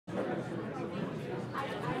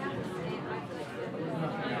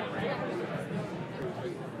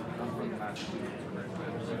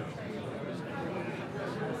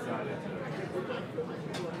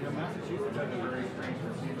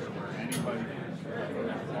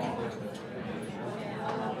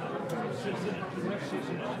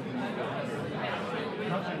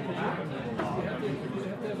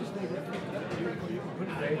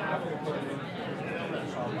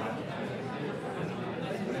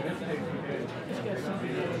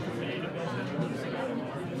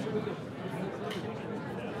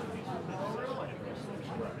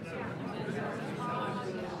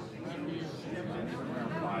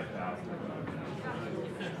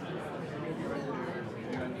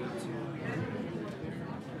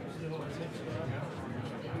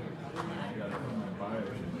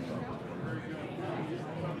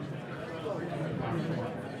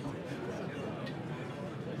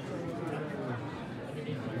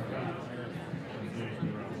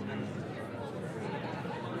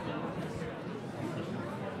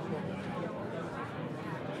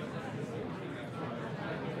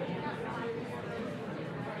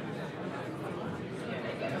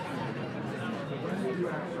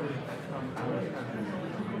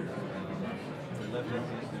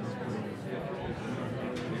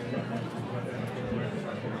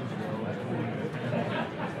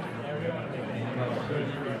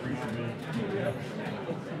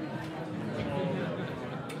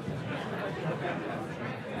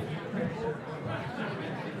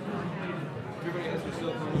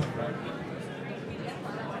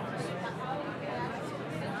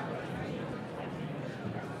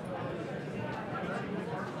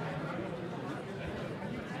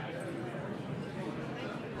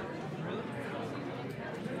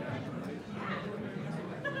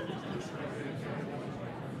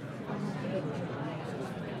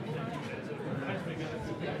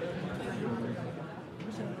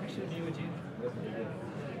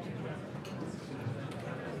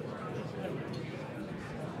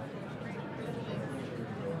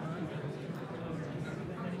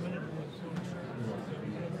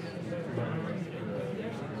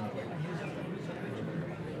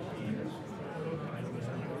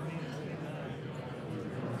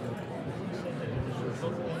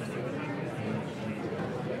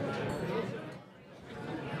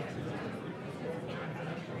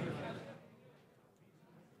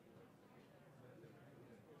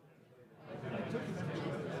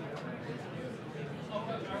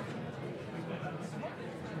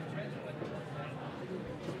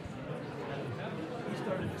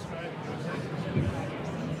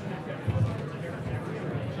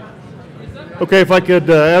Okay, if I could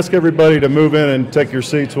ask everybody to move in and take your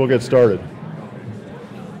seats, we'll get started.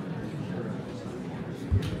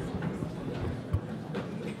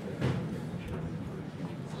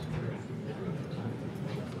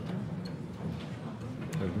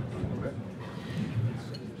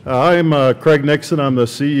 I'm Craig Nixon. I'm the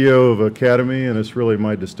CEO of Academy, and it's really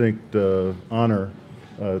my distinct honor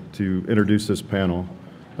to introduce this panel.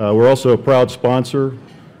 We're also a proud sponsor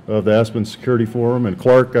of the Aspen Security Forum. And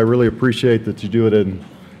Clark, I really appreciate that you do it in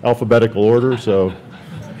alphabetical order. So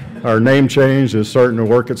our name change is starting to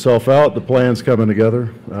work itself out. The plan's coming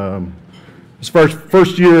together. As far as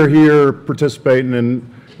first year here participating,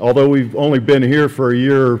 and although we've only been here for a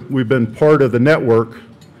year, we've been part of the network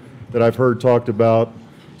that I've heard talked about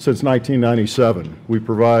since 1997. We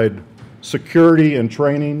provide security and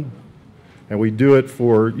training, and we do it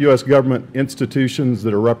for U.S. government institutions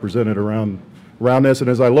that are represented around this. And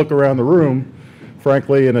as I look around the room,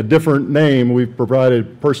 frankly, in a different name, we've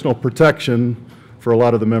provided personal protection for a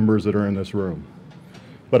lot of the members that are in this room.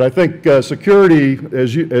 But I think security,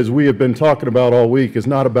 as we have been talking about all week, is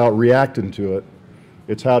not about reacting to it.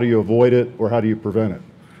 It's how do you avoid it or how do you prevent it.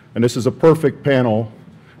 And this is a perfect panel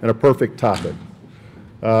and a perfect topic.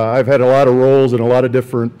 I've had a lot of roles in a lot of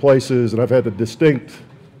different places, and I've had the distinct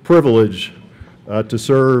privilege to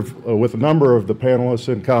serve with a number of the panelists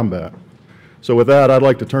in combat. So with that, I'd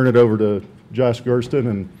like to turn it over to Josh Gersten,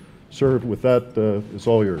 and sir, with that, it's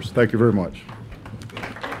all yours. Thank you very much.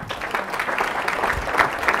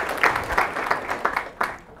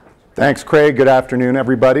 Thanks, Craig. Good afternoon,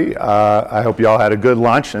 everybody. I hope you all had a good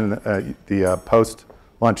lunch, and the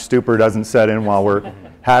post-lunch stupor doesn't set in while we're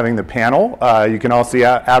having the panel. You can all see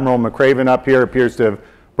Admiral McRaven up here appears to have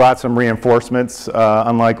brought some reinforcements.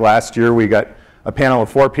 Unlike last year, we got a panel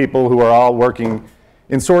of 4 people who are all working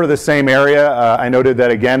in sort of the same area. I noted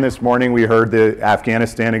that again this morning we heard the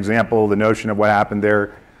Afghanistan example, the notion of what happened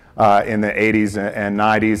there in the 80s and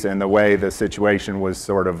 90s, and the way the situation was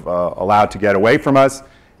sort of allowed to get away from us.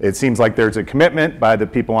 It seems like there's a commitment by the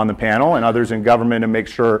people on the panel and others in government to make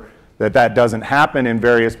sure that that doesn't happen in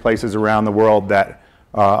various places around the world that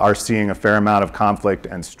are seeing a fair amount of conflict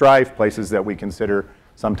and strife, places that we consider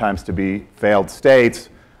sometimes to be failed states.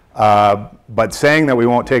 But saying that we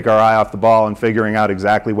won't take our eye off the ball and figuring out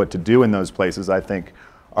exactly what to do in those places, I think,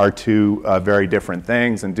 are two very different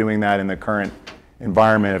things. And doing that in the current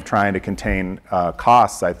environment of trying to contain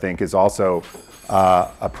costs, I think, is also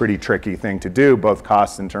a pretty tricky thing to do, both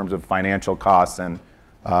costs in terms of financial costs and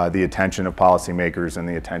the attention of policymakers and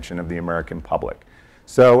the attention of the American public.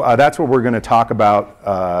 So that's what we're going to talk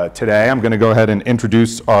about today. I'm going to go ahead and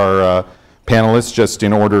introduce our panelists just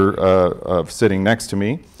in order of sitting next to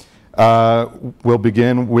me. We'll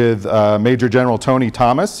begin with Major General Tony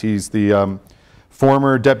Thomas. He's the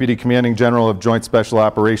former Deputy Commanding General of Joint Special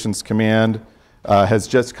Operations Command. Has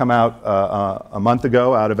just come out a month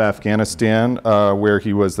ago out of Afghanistan, where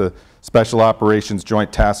he was the Special Operations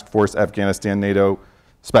Joint Task Force Afghanistan NATO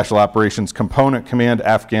Special Operations Component Command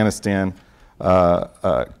Afghanistan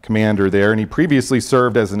commander there. And he previously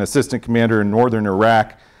served as an assistant commander in northern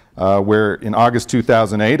Iraq, where in August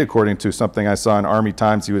 2008, according to something I saw in Army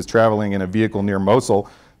Times, he was traveling in a vehicle near Mosul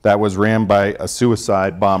that was rammed by a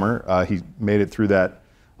suicide bomber. He made it through that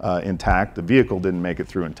intact. The vehicle didn't make it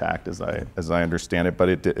through intact, as I understand it, but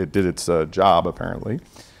it did its job, apparently.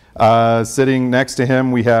 Sitting next to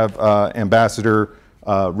him, we have Ambassador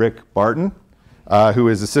Rick Barton, who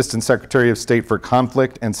is Assistant Secretary of State for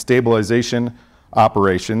Conflict and Stabilization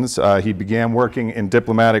Operations. He began working in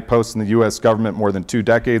diplomatic posts in the U.S. government more than 2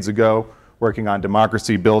 decades ago, working on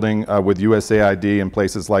democracy building with USAID in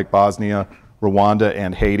places like Bosnia, Rwanda,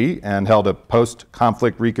 and Haiti, and held a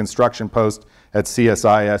post-conflict reconstruction post at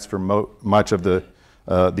CSIS for much of the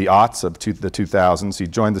aughts of the 2000s. He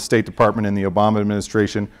joined the State Department in the Obama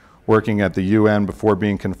administration, working at the UN before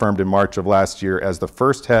being confirmed in March of last year as the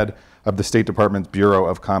first head of the State Department's Bureau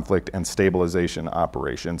of Conflict and Stabilization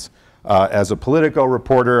Operations. As a political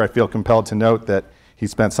reporter, I feel compelled to note that he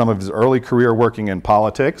spent some of his early career working in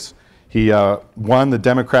politics. He won the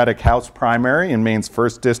Democratic House primary in Maine's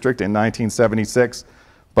 1st District in 1976,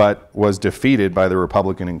 but was defeated by the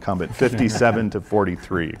Republican incumbent, 57 to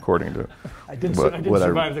 43, according to I didn't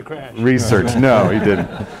survive the crash. Research. No, he didn't.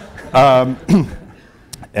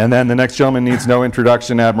 And then the next gentleman needs no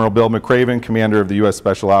introduction, Admiral Bill McRaven, commander of the U.S.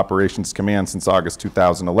 Special Operations Command since August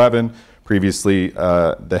 2011, previously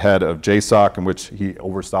the head of JSOC, in which he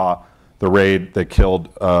oversaw the raid that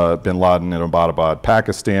killed bin Laden in Abbottabad,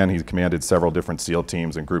 Pakistan. He commanded several different SEAL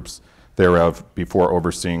teams and groups thereof before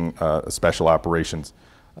overseeing Special Operations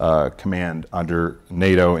Command under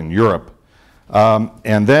NATO in Europe.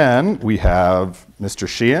 And then we have Mr.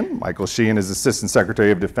 Sheehan. Michael Sheehan is Assistant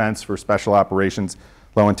Secretary of Defense for Special Operations,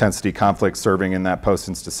 Low Intensity Conflict, serving in that post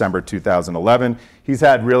since December 2011. He's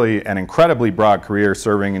had really an incredibly broad career,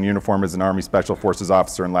 serving in uniform as an Army Special Forces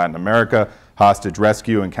officer in Latin America, hostage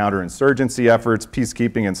rescue and counterinsurgency efforts,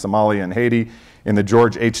 peacekeeping in Somalia and Haiti, in the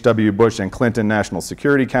George H.W. Bush and Clinton National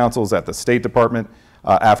Security Councils at the State Department.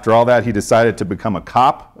 After all that, he decided to become a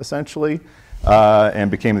cop, essentially,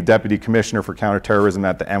 and became the Deputy Commissioner for Counterterrorism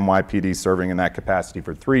at the NYPD, serving in that capacity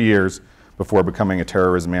for 3 years before becoming a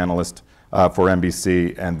terrorism analyst for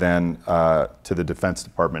NBC, and then to the Defense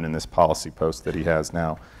Department in this policy post that he has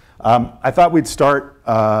now. I thought we'd start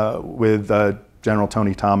with General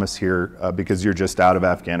Tony Thomas here, because you're just out of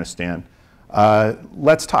Afghanistan.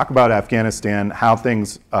 Let's talk about Afghanistan, how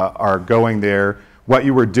things are going there, what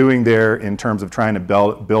you were doing there in terms of trying to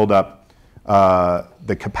build up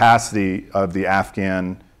the capacity of the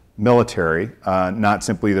Afghan military, not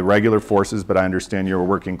simply the regular forces, but I understand you were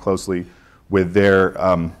working closely with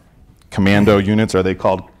their commando units. Are they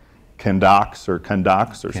called Kandaks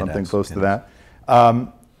or something close to that?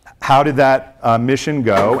 How did that mission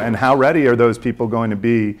go, and how ready are those people going to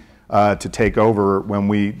be to take over when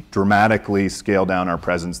we dramatically scale down our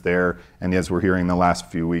presence there, and as we're hearing the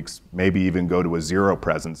last few weeks, maybe even go to a zero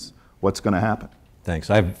presence? What's going to happen?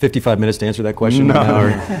 Thanks. I have 55 minutes to answer that question.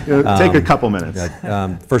 No, take a couple minutes.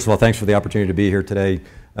 First of all, thanks for the opportunity to be here today.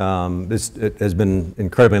 It has been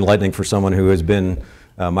incredibly enlightening for someone who has been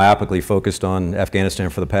myopically focused on Afghanistan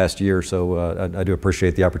for the past year, so I do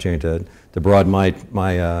appreciate the opportunity to broaden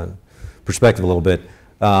my perspective a little bit.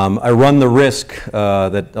 I run the risk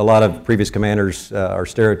that a lot of previous commanders are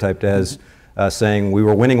stereotyped as saying we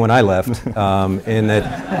were winning when I left, in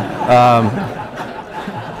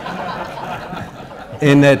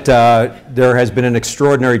that there has been an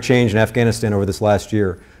extraordinary change in Afghanistan over this last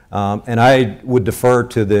year. And I would defer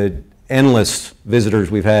to the endless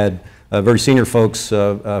visitors we've had, very senior folks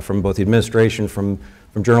from both the administration, from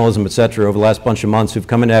journalism, et cetera, over the last bunch of months who've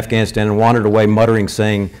come into Afghanistan and wandered away muttering,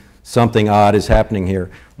 saying something odd is happening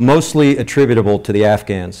here, mostly attributable to the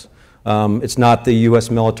Afghans. It's not the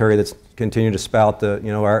U.S. military that's continuing to spout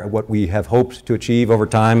what we have hoped to achieve over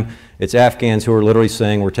time. It's Afghans who are literally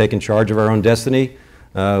saying we're taking charge of our own destiny.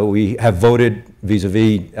 We have voted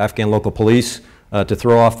vis-a-vis Afghan local police to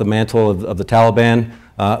throw off the mantle of the Taliban.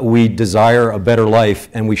 We desire a better life,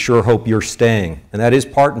 and we sure hope you're staying. And that is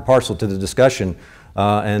part and parcel to the discussion.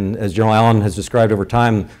 And as General Allen has described over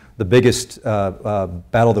time, the biggest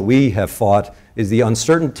battle that we have fought is the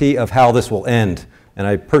uncertainty of how this will end. And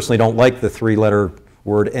I personally don't like the three-letter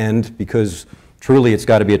word end, because truly it's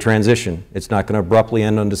got to be a transition. It's not going to abruptly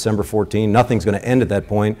end on December 14. Nothing's going to end at that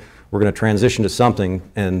point. We're going to transition to something,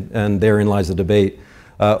 and therein lies the debate.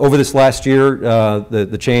 Over this last year,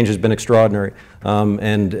 the change has been extraordinary.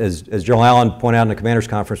 And as General Allen pointed out in the Commanders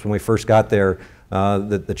Conference when we first got there,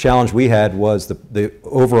 the challenge we had was the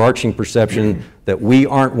overarching perception that we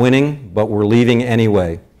aren't winning, but we're leaving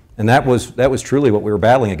anyway. And that was truly what we were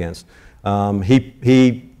battling against.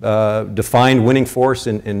 He defined winning force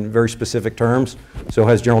in very specific terms. So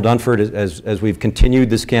has General Dunford as we've continued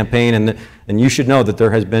this campaign. And you should know that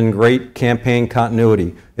there has been great campaign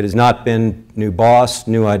continuity. It has not been new boss,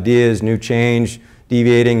 new ideas, new change,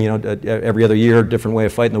 deviating, every other year, different way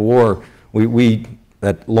of fighting the war. We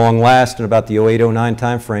at long last, in about the 08-09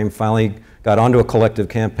 time frame, finally got onto a collective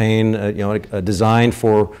campaign, designed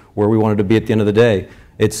for where we wanted to be at the end of the day.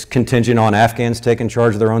 It's contingent on Afghans taking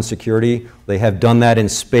charge of their own security. They have done that in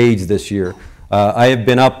spades this year. I have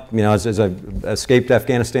been up, as I've escaped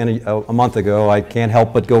Afghanistan a month ago, I can't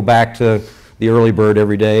help but go back to the early bird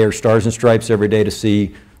every day, or Stars and Stripes every day, to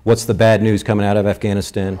see what's the bad news coming out of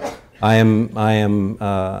Afghanistan. I am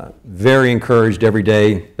very encouraged every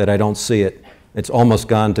day that I don't see it. It's almost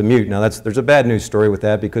gone to mute. Now there's a bad news story with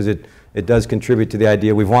that, because it does contribute to the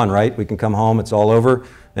idea we've won, right? We can come home, it's all over,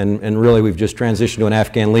 and really we've just transitioned to an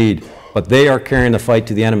Afghan lead. But they are carrying the fight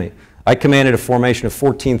to the enemy. I commanded a formation of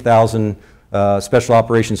 14,000 special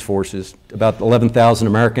operations forces, about 11,000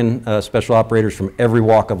 American special operators from every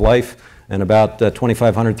walk of life, and about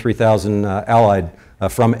 2,500, 3,000 allied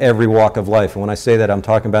from every walk of life. And when I say that, I'm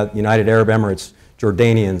talking about United Arab Emirates,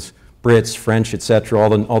 Jordanians, Brits, French, etc.,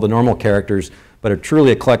 all the normal characters, but a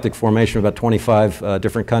truly eclectic formation of about 25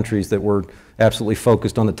 different countries that were absolutely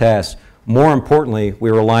focused on the task. More importantly,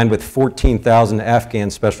 we were aligned with 14,000 Afghan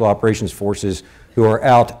special operations forces who are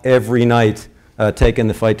out every night taking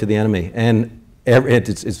the fight to the enemy. And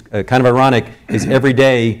it's kind of ironic, is every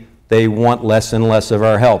day they want less and less of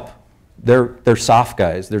our help. They're soft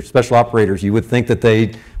guys, they're special operators. You would think that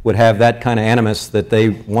they would have that kind of animus, that they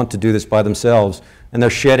want to do this by themselves, and they're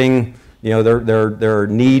shedding their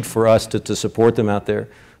need for us to support them out there.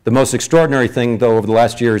 The most extraordinary thing, though, over the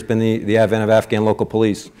last year has been the advent of Afghan local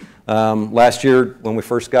police. Last year,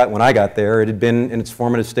 when I got there, it had been in its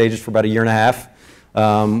formative stages for about a year and a half.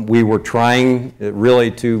 We were trying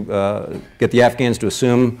really to get the Afghans to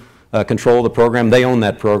assume control of the program. They own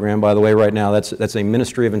that program, by the way, right now. That's a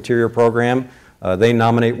Ministry of Interior program. They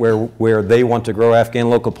nominate where they want to grow Afghan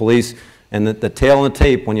local police. And the tail on the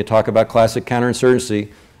tape, when you talk about classic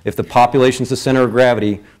counterinsurgency, if the population's the center of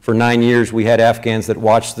gravity, for 9 years we had Afghans that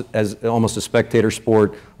watched as almost a spectator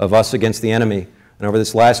sport of us against the enemy. And over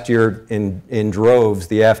this last year, in droves,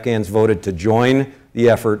 the Afghans voted to join the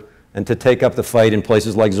effort and to take up the fight in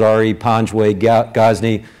places like Zari, Panjwai,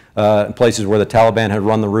 Ghazni, places where the Taliban had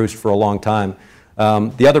run the roost for a long time.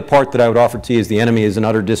 The other part that I would offer to you is the enemy is in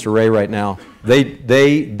utter disarray right now.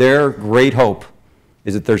 Their great hope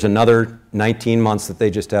is that there's another 19 months that they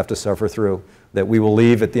just have to suffer through, that we will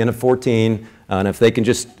leave at the end of 14, and if they can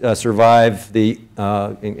just survive the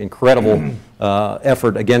incredible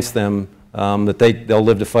effort against them, that they'll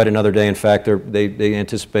live to fight another day. In fact, they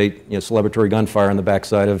anticipate celebratory gunfire on the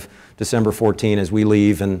backside of December 14 as we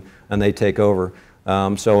leave and they take over.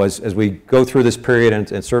 So as we go through this period,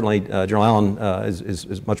 and certainly General Allen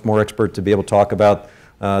is much more expert to be able to talk about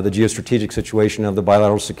the geostrategic situation of the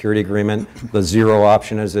bilateral security agreement, the zero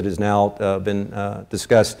option as it has now been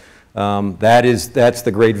discussed. That's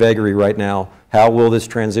the great vagary right now. How will this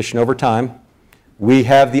transition over time? We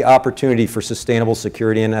have the opportunity for sustainable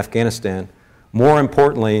security in Afghanistan. More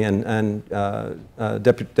importantly, and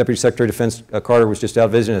Deputy Secretary of Defense Carter was just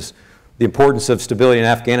out visiting us, the importance of stability in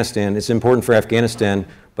Afghanistan. It's important for Afghanistan,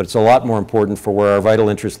 but it's a lot more important for where our vital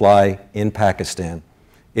interests lie in Pakistan.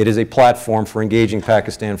 It is a platform for engaging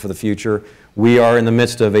Pakistan for the future. We are in the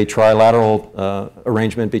midst of a trilateral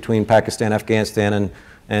arrangement between Pakistan, Afghanistan,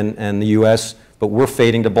 and the U.S., but we're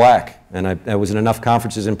fading to black. And I was in enough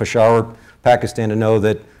conferences in Peshawar, Pakistan, to know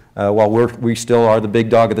that while we still are the big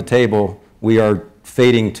dog at the table, we are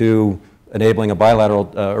fading to enabling a bilateral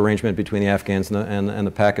arrangement between the Afghans and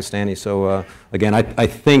the Pakistanis. So again, I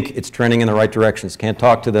think it's trending in the right directions. Can't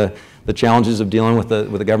talk to the challenges of dealing with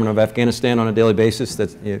the government of Afghanistan on a daily basis.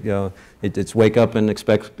 That's, it's wake up and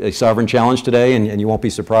expect a sovereign challenge today, and you won't be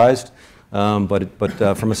surprised.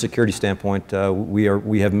 But from a security standpoint,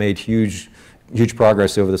 we have made huge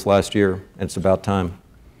progress over this last year, and it's about time.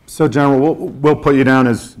 So, General, we'll put you down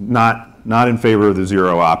as not in favor of the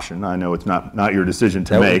zero option. I know it's not your decision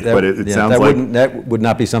to make, but it sounds like that would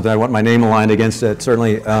not be something I want my name aligned against. It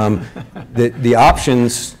certainly, the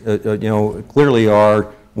options, clearly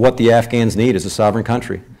are what the Afghans need as a sovereign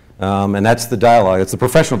country, and that's the dialogue. It's the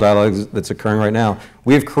professional dialogue that's occurring right now.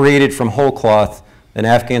 We have created from whole cloth an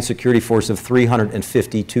Afghan security force of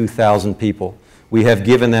 352,000 people. We have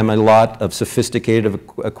given them a lot of sophisticated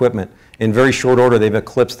equipment. In very short order, they've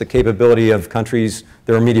eclipsed the capability of countries,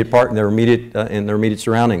 their immediate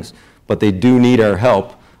surroundings. But they do need our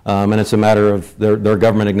help, and it's a matter of their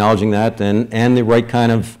government acknowledging that and the right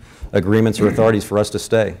kind of agreements or authorities for us to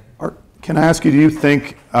stay. Can I ask you, do you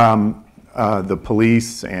think the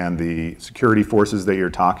police and the security forces that you're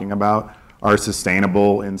talking about are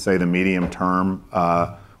sustainable in, say, the medium term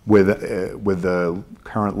with the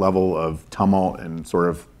current level of tumult and sort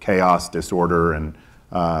of chaos, disorder, and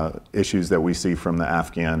issues that we see from the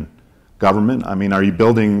Afghan government? I mean, are you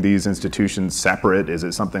building these institutions separate? Is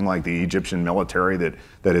it something like the Egyptian military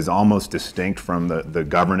that is almost distinct from the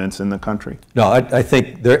governance in the country? No, I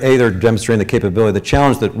think they're demonstrating the capability. The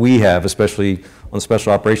challenge that we have, especially on the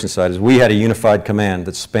special operations side, is we had a unified command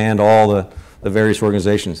that spanned all the various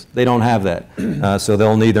organizations. They don't have that. So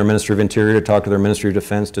they'll need their Minister of Interior to talk to their Ministry of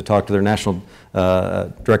Defense, to talk to their National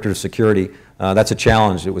Director of Security. That's a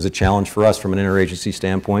challenge. It was a challenge for us from an interagency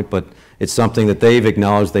standpoint, but it's something that they've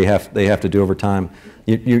acknowledged they have to do over time.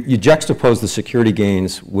 You juxtapose the security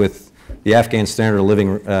gains with the Afghan standard of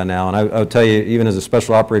living now, and I would tell you, even as a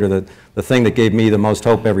special operator, that the thing that gave me the most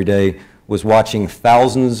hope every day was watching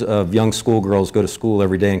thousands of young schoolgirls go to school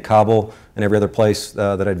every day in Kabul and every other place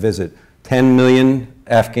that I'd visit. 10 million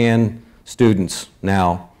Afghan students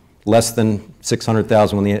now, less than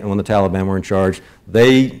 600,000 when the Taliban were in charge.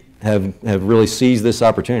 They have really seized this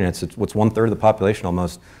opportunity. It's what's 1/3 of the population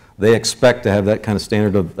almost. They expect to have that kind of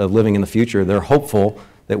standard of living in the future. They're hopeful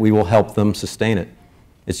that we will help them sustain it.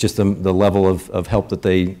 It's just the level of help that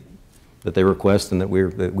they request and that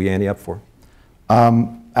we ante up for.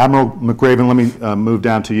 Admiral McRaven, let me move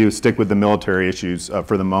down to you. Stick with the military issues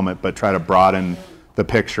for the moment, but try to broaden the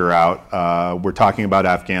picture out. We're talking about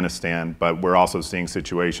Afghanistan, but we're also seeing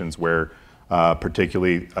situations where,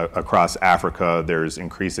 particularly across Africa, there's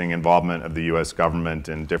increasing involvement of the U.S. government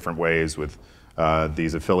in different ways with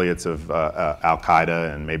these affiliates of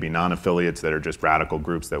Al-Qaeda and maybe non-affiliates that are just radical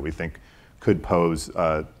groups that we think could pose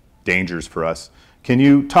dangers for us. Can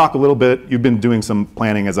you talk a little bit? You've been doing some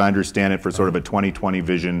planning, as I understand it, for sort of a 2020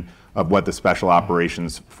 vision of what the special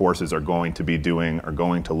operations forces are going to be doing, are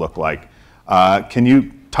going to look like. Can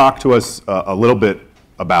you talk to us a little bit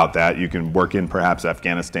about that? You can work in perhaps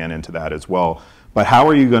Afghanistan into that as well. But how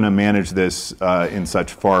are you going to manage this in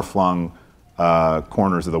such far-flung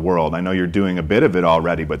corners of the world? I know you're doing a bit of it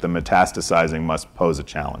already, but the metastasizing must pose a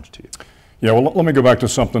challenge to you. Yeah, well, let me go back to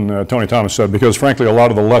something Tony Thomas said, because frankly, a lot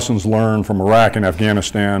of the lessons learned from Iraq and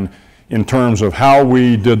Afghanistan in terms of how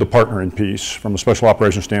we did the partnering piece from a special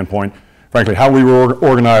operations standpoint, frankly, how we were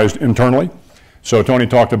organized internally. So Tony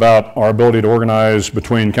talked about our ability to organize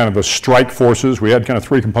between kind of the strike forces. We had kind of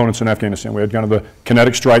three components in Afghanistan. We had kind of the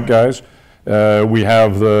kinetic strike guys. We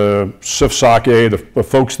have the SIFSACE, the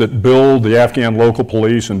folks that build the Afghan local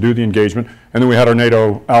police and do the engagement. And then we had our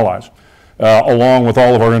NATO allies, along with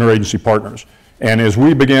all of our interagency partners. And as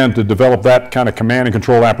we began to develop that kind of command and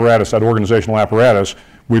control apparatus, that organizational apparatus,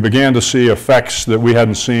 we began to see effects that we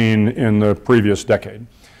hadn't seen in the previous decade.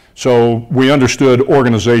 So we understood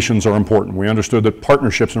organizations are important. We understood that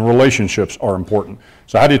partnerships and relationships are important.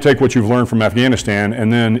 So how do you take what you've learned from Afghanistan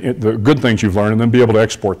and then the good things you've learned and then be able to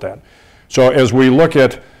export that? So as we look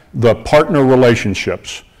at the partner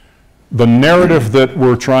relationships, the narrative that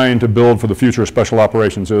we're trying to build for the future of special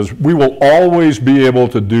operations is we will always be able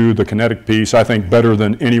to do the kinetic piece, I think, better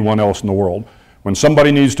than anyone else in the world. When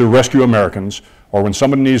somebody needs to rescue Americans or when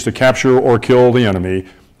somebody needs to capture or kill the enemy,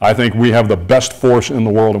 I think we have the best force in the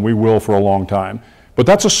world, and we will for a long time. But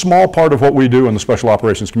that's a small part of what we do in the special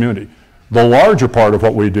operations community. The larger part of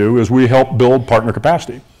what we do is we help build partner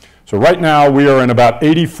capacity. So right now we are in about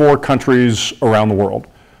 84 countries around the world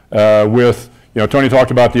with, Tony talked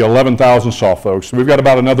about the 11,000 SOF folks. We've got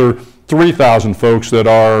about another 3,000 folks that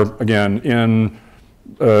are, again,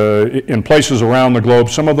 in places around the globe,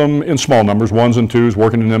 some of them in small numbers, ones and twos,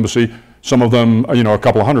 working in an embassy, some of them, a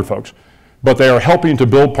couple of hundred folks. But they are helping to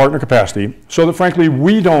build partner capacity so that, frankly,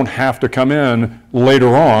 we don't have to come in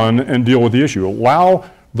later on and deal with the issue. Allow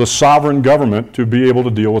the sovereign government to be able to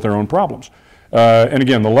deal with their own problems. And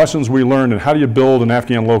again, the lessons we learned in how do you build an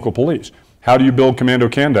Afghan local police. How do you build commando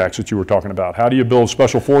Kandax that you were talking about? How do you build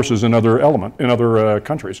special forces in other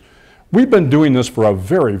countries? We've been doing this for a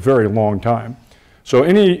very, very long time. So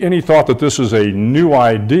any thought that this is a new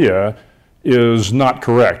idea is not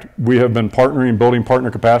correct. We have been partnering, building partner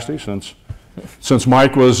capacity since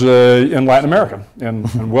Mike was in Latin America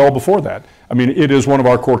and well before that. I mean, it is one of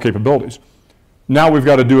our core capabilities. Now we've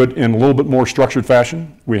got to do it in a little bit more structured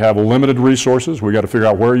fashion. We have limited resources. We've got to figure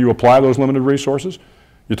out where you apply those limited resources.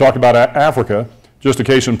 You talked about Africa. Just a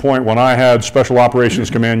case in point, when I had Special Operations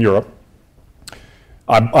Command Europe,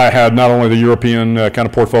 I had not only the European kind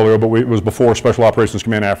of portfolio, but it was before Special Operations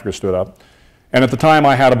Command Africa stood up. And at the time,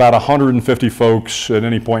 I had about 150 folks at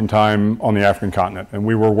any point in time on the African continent, and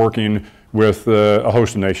we were working with a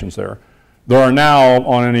host of nations there. There are now,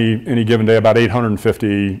 on any given day, about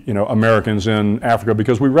 850 Americans in Africa,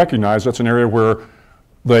 because we recognize that's an area where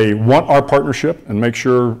they want our partnership, and make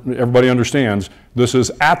sure everybody understands this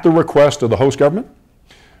is at the request of the host government,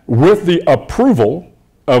 with the approval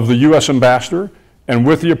of the U.S. ambassador, and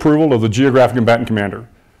with the approval of the geographic combatant commander.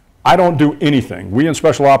 I don't do anything. We in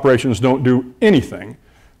Special Operations don't do anything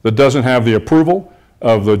that doesn't have the approval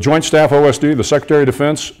of the Joint Staff OSD, the Secretary of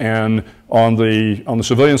Defense, and on the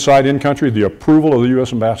civilian side in country, the approval of the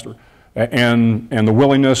U.S. ambassador, and the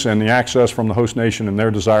willingness and the access from the host nation and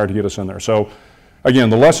their desire to get us in there. So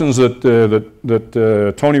again, the lessons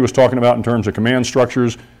that Tony was talking about in terms of command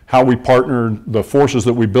structures, how we partnered, the forces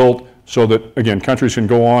that we built so that, again, countries can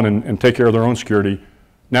go on and take care of their own security.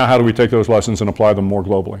 Now how do we take those lessons and apply them more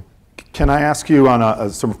globally? Can I ask you on a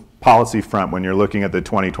sort of policy front, when you're looking at the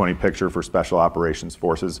 2020 picture for Special Operations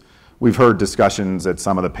Forces, we've heard discussions at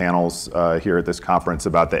some of the panels here at this conference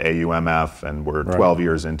about the AUMF, and we're 12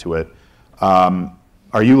 years into it.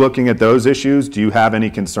 Are you looking at those issues? Do you have any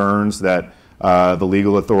concerns that the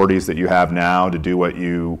legal authorities that you have now to do what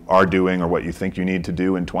you are doing or what you think you need to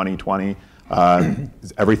do in 2020,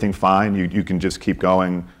 is everything fine? You can just keep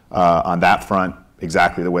going on that front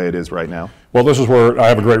exactly the way it is right now? Well, this is where I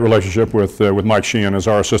have a great relationship with Mike Sheehan as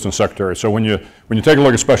our Assistant Secretary. So when you take a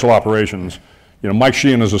look at Special Operations, Mike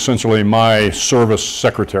Sheehan is essentially my service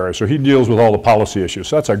secretary. So he deals with all the policy issues.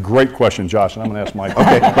 So that's a great question, Josh, and I'm going to ask Mike.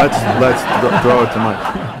 Okay, let's throw it to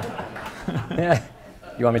Mike. Yeah.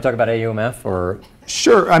 You want me to talk about AUMF or?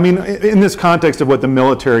 Sure. I mean, in this context of what the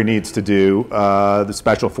military needs to do, the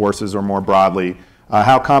special forces or more broadly,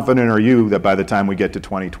 how confident are you that by the time we get to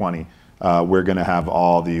 2020, we're going to have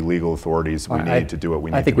all the legal authorities we need to do what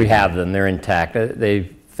we need to do? I think we have them. They're intact. The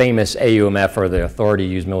famous AUMF, or the Authority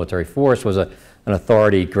to Use Military Force, was an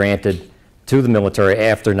authority granted to the military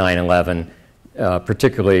after 9/11,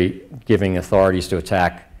 particularly giving authorities to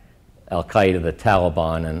attack Al-Qaeda, the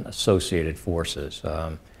Taliban, and associated forces,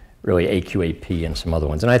 really AQAP and some other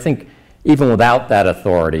ones. And I think even without that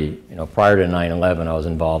authority, prior to 9/11, I was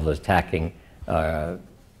involved in attacking Al-Qaeda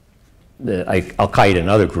and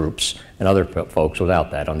other groups and other folks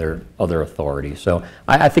without that, under other authorities. So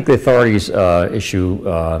I think the authorities issue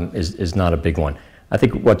is not a big one. I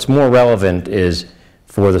think what's more relevant is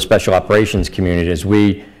for the special operations community is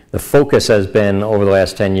the focus has been over the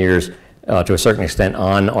last 10 years to a certain extent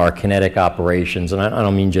on our kinetic operations, and I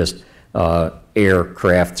don't mean just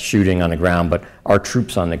aircraft shooting on the ground, but our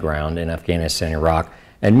troops on the ground in Afghanistan and Iraq.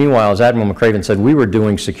 And meanwhile, as Admiral McRaven said, we were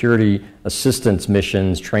doing security assistance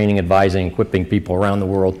missions, training, advising, equipping people around the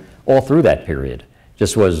world all through that period.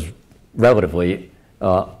 Just was relatively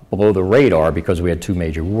below the radar because we had two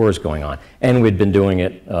major wars going on. And we'd been doing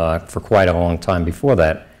it for quite a long time before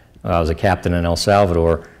that. I was a captain in El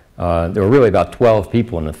Salvador. There were really about 12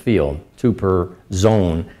 people in the field, 2 per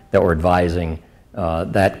zone, that were advising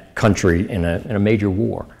that country in a major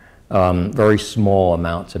war. Very small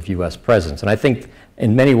amounts of U.S. presence. And I think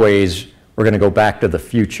in many ways we're going to go back to the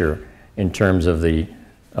future in terms of the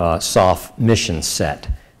soft mission set.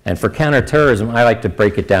 And for counterterrorism, I like to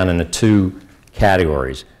break it down into 2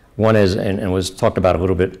 categories. One is, and was talked about a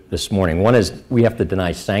little bit this morning, one is we have to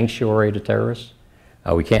deny sanctuary to terrorists.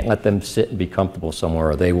 We can't let them sit and be comfortable somewhere,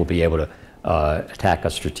 or they will be able to attack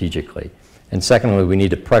us strategically. And secondly, we need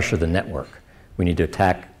to pressure the network. We need to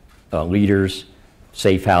attack leaders,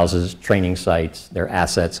 safe houses, training sites, their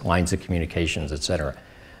assets, lines of communications, et cetera.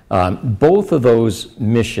 Both of those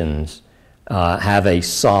missions have a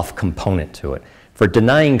soft component to it. For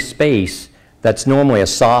denying space, that's normally a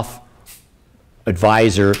soft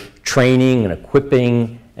advisor training and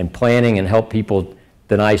equipping and planning and help people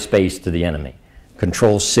deny space to the enemy.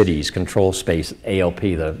 Control cities, control space, ALP,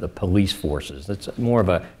 the police forces. It's more of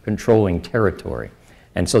a controlling territory.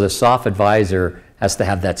 And so the soft advisor has to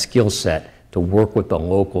have that skill set to work with the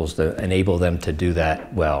locals to enable them to do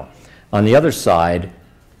that well. On the other side,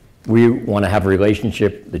 We want to have a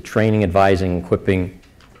relationship, the training, advising, equipping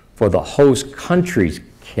for the host country's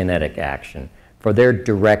kinetic action, for their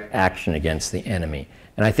direct action against the enemy.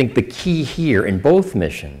 And I think the key here in both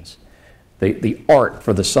missions, the art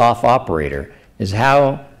for the SOF operator, is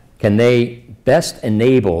how can they best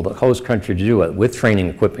enable the host country to do it with training,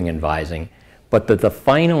 equipping, and advising, but that the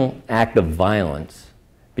final act of violence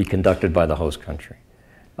be conducted by the host country.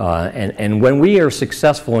 And when we are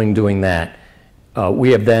successful in doing that,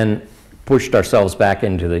 we have then pushed ourselves back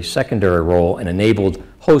into the secondary role and enabled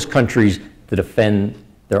host countries to defend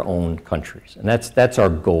their own countries. And that's our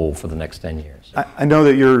goal for the next 10 years. I know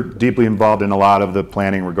that you're deeply involved in a lot of the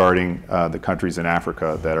planning regarding the countries in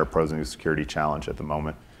Africa that are posing a security challenge at the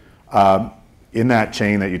moment. In that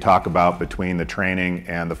chain that you talk about between the training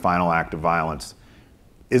and the final act of violence,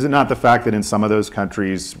 is it not the fact that in some of those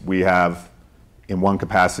countries we have, in one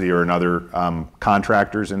capacity or another,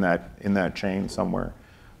 contractors in that chain somewhere,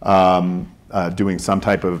 doing some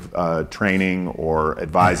type of training or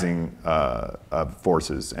advising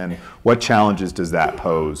forces? And what challenges does that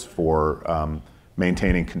pose for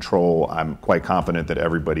maintaining control? I'm quite confident that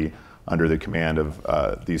everybody under the command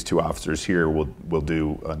of these two officers here will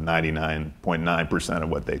do 99.9% of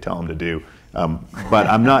what they tell them to do. But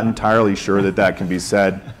I'm not entirely sure that can be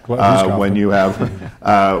said when you have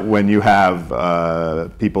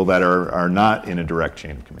people that are not in a direct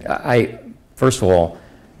chain of command. First of all,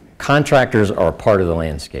 contractors are a part of the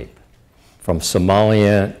landscape. From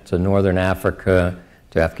Somalia to Northern Africa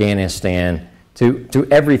to Afghanistan to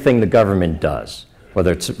everything the government does,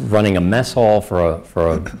 whether it's running a mess hall for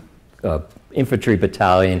a infantry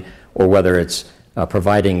battalion, or whether it's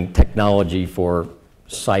providing technology for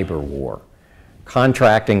cyber war.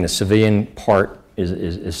 Contracting, the civilian part, is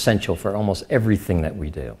essential for almost everything that we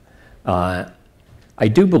do. I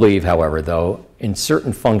do believe, however, though, in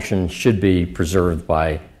certain functions should be preserved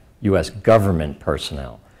by U.S. government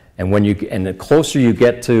personnel. And the closer you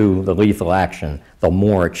get to the lethal action, the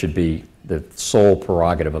more it should be the sole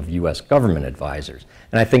prerogative of U.S. government advisors.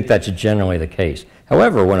 And I think that's generally the case.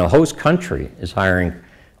 However, when a host country is hiring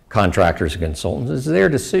contractors and consultants, it's their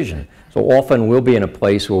decision. So often we'll be in a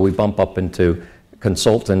place where we bump up into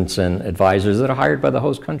consultants and advisors that are hired by the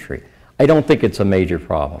host country. I don't think it's a major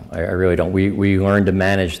problem. I really don't. We learn to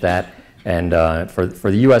manage that. And for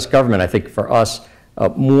the U.S. government, I think for us, the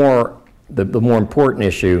more important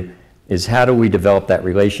issue is how do we develop that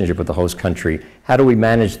relationship with the host country? How do we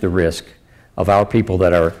manage the risk of our people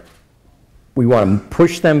we want to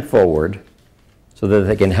push them forward so that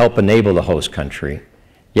they can help enable the host country,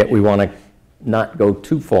 yet we want to not go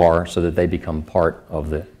too far so that they become part of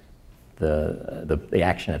the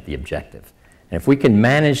action at the objective. And if we can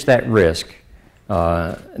manage that risk,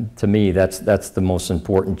 to me, that's the most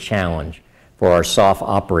important challenge for our SOF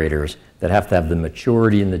operators that have to have the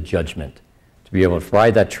maturity and the judgment to be able to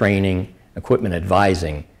provide that training, equipment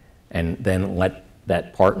advising, and then let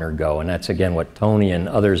that partner go. And that's, again, what Tony and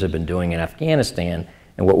others have been doing in Afghanistan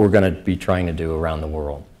and what we're going to be trying to do around the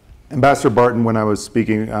world. Ambassador Barton, when I was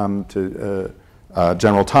speaking to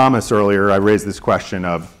General Thomas earlier, I raised this question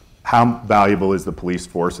of how valuable is the police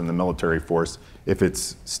force and the military force if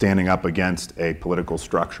it's standing up against a political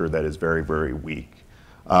structure that is very, very weak.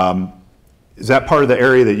 Is that part of the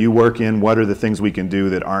area that you work in? What are the things we can do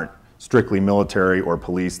that aren't strictly military or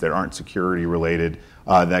police, that aren't security related,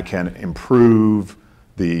 that can improve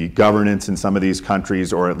the governance in some of these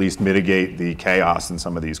countries, or at least mitigate the chaos in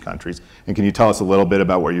some of these countries? And can you tell us a little bit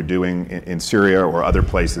about what you're doing in Syria or other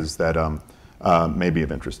places that may be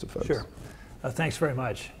of interest to folks? Sure. Thanks very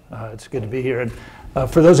much. It's good to be here. And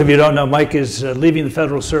for those of you who don't know, Mike is leaving the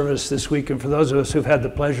federal service this week, and for those of us who've had the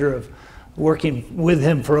pleasure of working with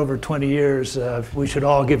him for over 20 years, we should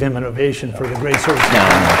all give him an ovation for the great service.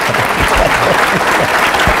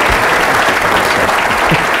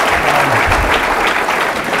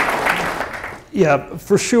 Yeah,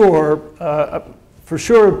 for sure,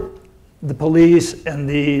 the police and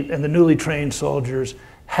the newly trained soldiers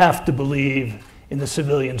have to believe in the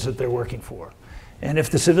civilians that they're working for. And if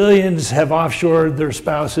the civilians have offshored their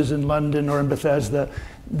spouses in London or in Bethesda,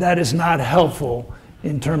 that is not helpful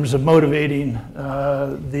in terms of motivating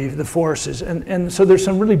the forces. And so there's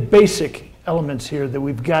some really basic elements here that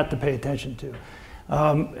we've got to pay attention to.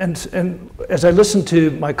 And as I listen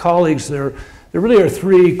to my colleagues, there really are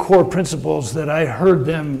three core principles that I heard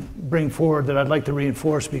them bring forward that I'd like to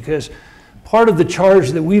reinforce, because part of the charge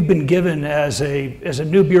that we've been given as a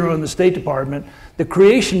new bureau in the State Department, the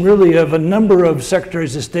creation really of a number of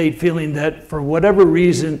secretaries of state feeling that for whatever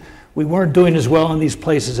reason we weren't doing as well in these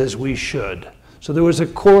places as we should. So there was a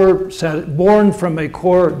core, born from a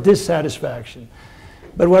core dissatisfaction.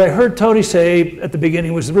 But what I heard Tony say at the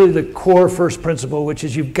beginning was really the core first principle, which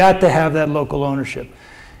is you've got to have that local ownership.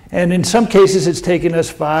 And in some cases, it's taken us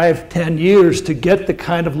 5, 10 years to get the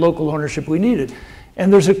kind of local ownership we needed.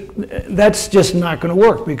 And that's just not going to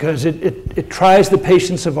work, because it tries the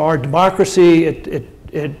patience of our democracy.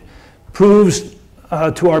 It proves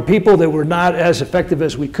to our people that we're not as effective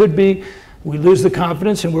as we could be. We lose the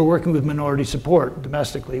confidence, and we're working with minority support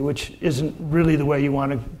domestically, which isn't really the way you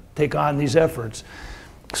want to take on these efforts.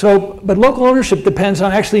 So, but local ownership depends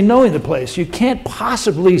on actually knowing the place. You can't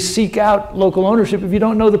possibly seek out local ownership if you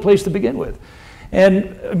don't know the place to begin with.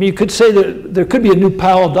 And I mean, you could say that there could be a new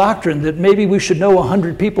Powell doctrine that maybe we should know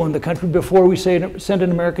 100 people in the country before we send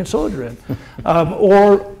an American soldier in,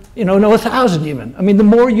 or know 1,000 even. I mean, the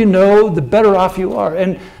more you know, the better off you are.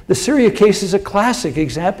 And the Syria case is a classic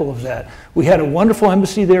example of that. We had a wonderful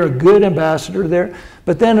embassy there, a good ambassador there,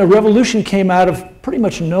 but then a revolution came out of pretty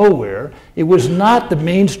much nowhere. It was not the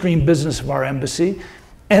mainstream business of our embassy.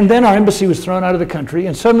 And then our embassy was thrown out of the country,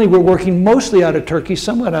 and suddenly we're working mostly out of Turkey,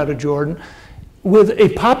 somewhat out of Jordan, with a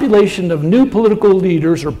population of new political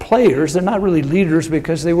leaders or players. They're not really leaders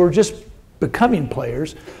because they were just becoming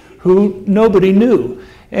players who nobody knew.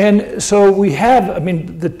 And so we have, I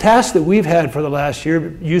mean, the task that we've had for the last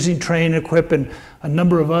year, using train, equip, and a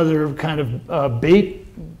number of other kind of bait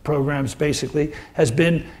programs basically, has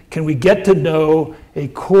been, can we get to know a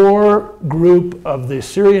core group of the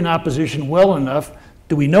Syrian opposition well enough?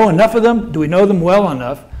 Do we know enough of them? Do we know them well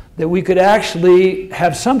enough that we could actually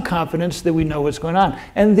have some confidence that we know what's going on?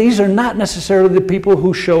 And these are not necessarily the people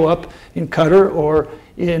who show up in Qatar or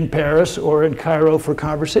in Paris or in Cairo for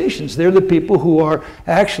conversations. They're the people who are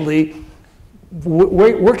actually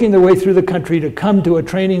working their way through the country to come to a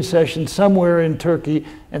training session somewhere in Turkey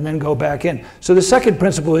and then go back in. So the second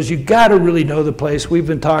principle is you've got to really know the place. We've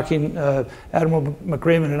been talking, Admiral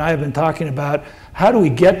McRaven and I have been talking about how do we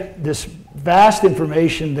get this vast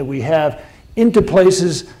information that we have into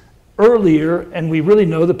places earlier, and we really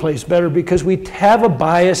know the place better because we have a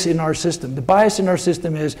bias in our system. The bias in our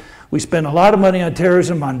system is we spend a lot of money on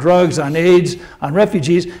terrorism, on drugs, on AIDS, on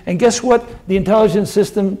refugees, and guess what the intelligence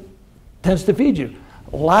system tends to feed you?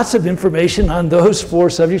 Lots of information on those 4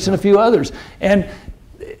 subjects and a few others. And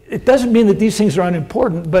it doesn't mean that these things are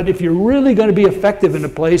unimportant, but if you're really going to be effective in a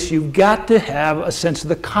place, you've got to have a sense of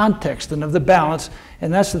the context and of the balance.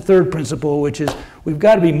 And that's the third principle, which is we've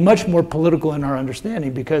got to be much more political in our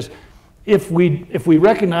understanding, because if we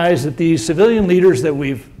recognize that these civilian leaders that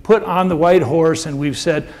we've put on the white horse and we've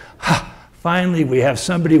said, finally we have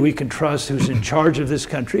somebody we can trust who's in charge of this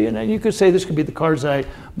country, and you could say this could be the Karzai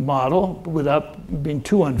model without being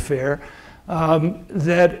too unfair,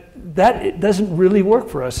 that it doesn't really work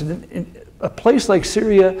for us. In a place like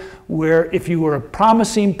Syria, where if you were a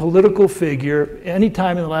promising political figure any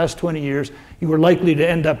time in the last 20 years, you were likely to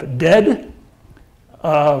end up dead,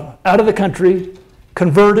 out of the country,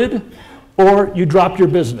 converted, or you dropped your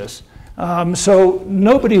business. So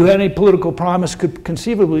nobody who had any political promise could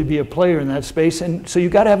conceivably be a player in that space. And so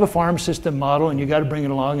you've got to have a farm system model, and you've got to bring it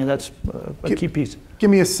along, and that's a key piece. Give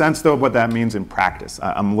me a sense, though, of what that means in practice.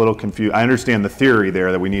 I'm a little confused. I understand the theory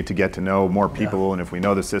there that we need to get to know more people, and if we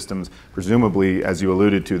know the systems, presumably, as you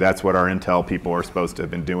alluded to, that's what our intel people are supposed to have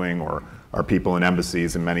been doing, or our people in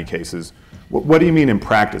embassies in many cases. What do you mean in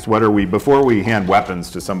practice? What are we, before we hand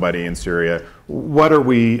weapons to somebody in Syria, what are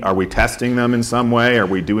we testing them in some way? Are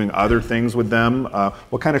we doing other things with them?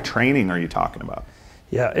 What kind of training are you talking about?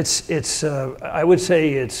 Yeah, I would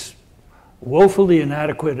say it's woefully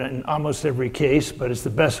inadequate in almost every case, but it's the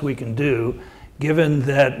best we can do, given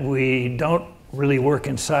that we don't really work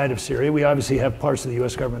inside of Syria. We obviously have parts of the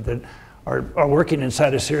US government that are working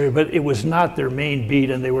inside of Syria, but it was not their main beat,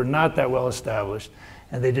 and they were not that well established.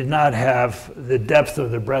 And they did not have the depth or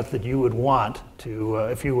the breadth that you would want to,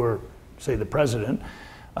 if you were, say, the president.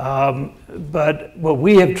 But what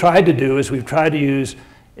we have tried to do is we've tried to use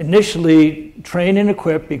initially train and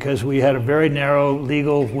equip, because we had a very narrow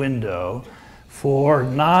legal window for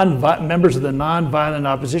members of the nonviolent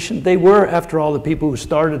opposition. They were, after all, the people who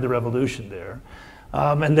started the revolution there.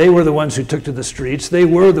 And they were the ones who took to the streets. They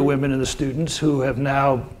were the women and the students who have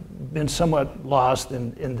now been somewhat lost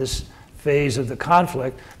in this phase of the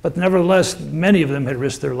conflict, but nevertheless, many of them had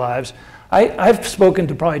risked their lives. I've spoken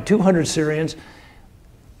to probably 200 Syrians.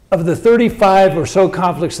 Of the 35 or so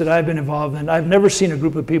conflicts that I've been involved in, I've never seen a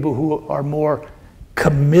group of people who are more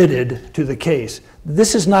committed to the case.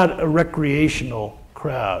 This is not a recreational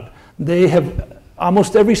crowd. They have,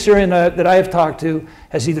 almost every Syrian that I have talked to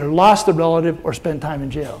has either lost a relative or spent time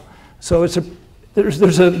in jail. So there's a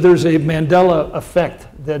Mandela effect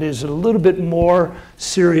that is a little bit more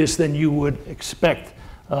serious than you would expect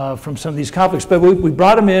from some of these conflicts. But we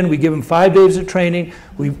brought them in, we give them 5 days of training,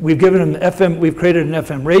 we've given them FM, we've created an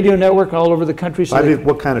FM radio network all over the country. So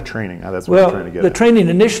what kind of training? That's what I'm trying to get the at. training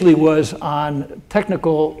initially was on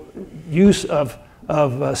technical use of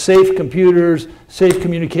safe computers, safe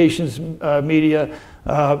communications media.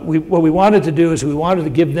 What we wanted to do is we wanted to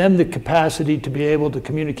give them the capacity to be able to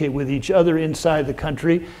communicate with each other inside the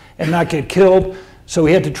country and not get killed. So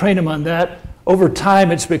we had to train them on that. Over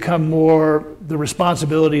time, it's become more the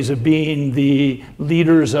responsibilities of being the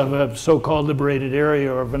leaders of a so-called liberated area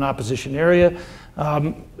or of an opposition area.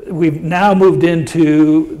 We've now moved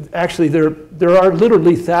into, actually there are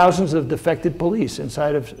literally thousands of defected police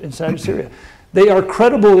inside of Syria. They are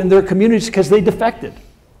credible in their communities because they defected.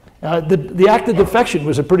 The act of defection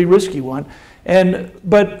was a pretty risky one,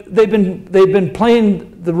 but they've been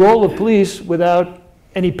playing the role of police without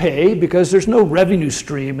any pay because there's no revenue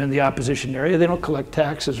stream in the opposition area. They don't collect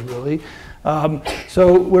taxes really.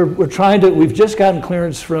 So we're trying to. We've just gotten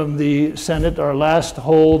clearance from the Senate, our last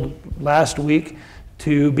hold last week,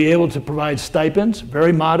 to be able to provide stipends,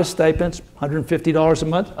 very modest stipends, $150 a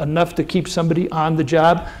month, enough to keep somebody on the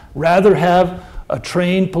job. Rather have a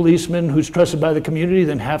trained policeman who's trusted by the community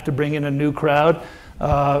than have to bring in a new crowd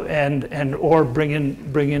or bring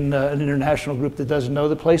in an international group that doesn't know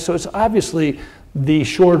the place. So it's obviously the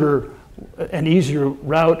shorter and easier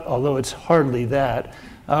route, although it's hardly that.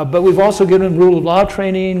 But we've also given rule of law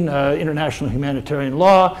training, international humanitarian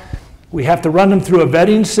law. We have to run them through a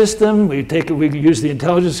vetting system. We use the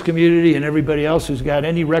intelligence community and everybody else who's got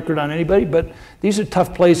any record on anybody, but these are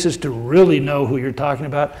tough places to really know who you're talking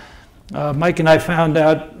about. Mike and I found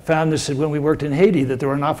this when we worked in Haiti, that there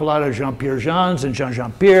were an awful lot of Jean-Pierre Jeans and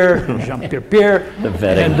Jean-Pierre and Jean-Pierre Pierre. The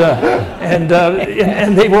vetting.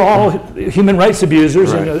 And they were all human rights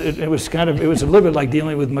abusers, Right. and it was a little bit like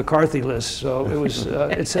dealing with McCarthy lists. So it was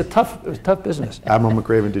it's a tough business. Admiral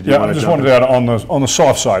McRaven, did you Yeah, want I to just jump wanted in? to add on the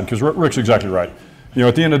soft side, because Rick's exactly right. You know,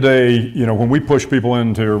 at the end of the day, you know, when we push people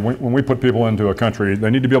into, when we put people into a country, they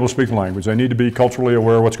need to be able to speak the language. They need to be culturally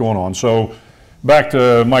aware of what's going on. So back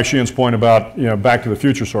to Mike Sheehan's point about, you know, back to the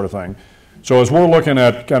future sort of thing. So as we're looking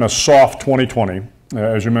at kind of soft 2020,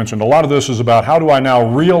 as you mentioned, a lot of this is about how do I now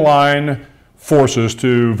realign forces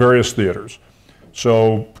to various theaters.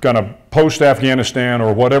 So kind of post-Afghanistan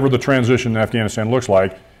or whatever the transition in Afghanistan looks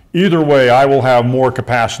like, either way I will have more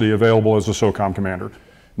capacity available as a SOCOM commander.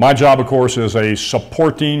 My job, of course, as a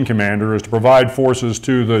supporting commander is to provide forces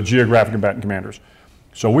to the geographic combatant commanders.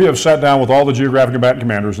 So we have sat down with all the geographic combatant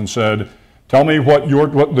commanders and said, tell me what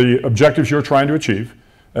the objectives you're trying to achieve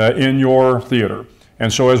in your theater.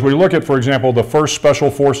 And so as we look at, for example, the 1st Special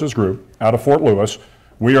Forces Group out of Fort Lewis,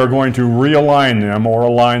 we are going to realign them or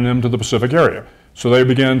align them to the Pacific area. So they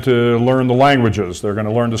begin to learn the languages. They're going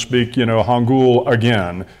to learn to speak, you know, Hangul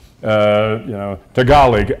again, you know,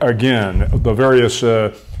 Tagalog again, the various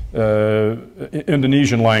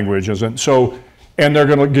Indonesian languages. And so, and they're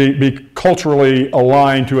going to be culturally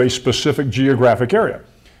aligned to a specific geographic area.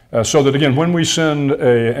 So that, again, when we send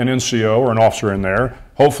an NCO or an officer in there,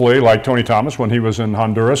 hopefully, like Tony Thomas when he was in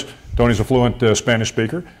Honduras, Tony's a fluent Spanish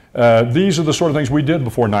speaker, these are the sort of things we did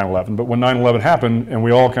before 9/11. But when 9/11 happened and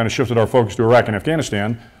we all kind of shifted our focus to Iraq and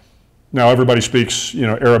Afghanistan, now everybody speaks, you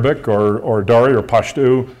know, Arabic or Dari or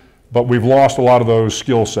Pashto, but we've lost a lot of those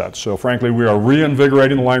skill sets. So frankly, we are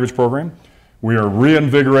reinvigorating the language program, we are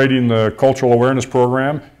reinvigorating the cultural awareness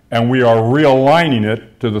program, and we are realigning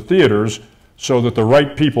it to the theaters so that the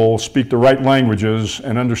right people speak the right languages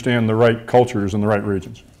and understand the right cultures in the right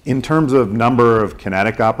regions. In terms of number of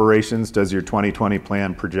kinetic operations, does your 2020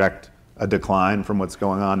 plan project a decline from what's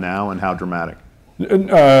going on now, and how dramatic?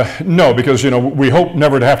 No, because, you know, we hope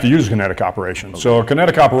never to have to use kinetic operations. Okay. So a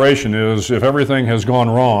kinetic operation is if everything has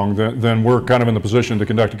gone wrong, then we're kind of in the position to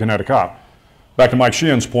conduct a kinetic op. Back to Mike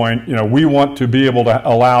Sheehan's point, you know, we want to be able to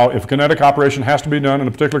allow, if a kinetic operation has to be done in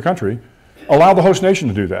a particular country, allow the host nation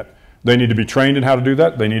to do that. They need to be trained in how to do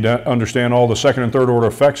that. They need to understand all the 2nd and 3rd order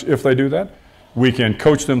effects if they do that. We can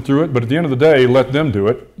coach them through it, but at the end of the day, let them do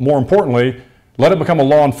it. More importantly, let it become a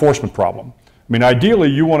law enforcement problem. I mean, ideally,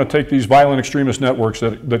 you want to take these violent extremist networks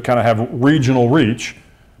that kind of have regional reach,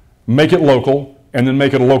 make it local, and then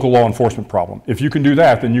make it a local law enforcement problem. If you can do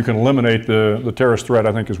that, then you can eliminate the terrorist threat,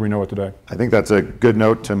 I think, as we know it today. I think that's a good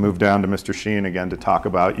note to move down to Mr. Sheehan again to talk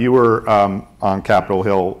about. You were on Capitol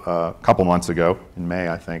Hill a couple months ago, in May,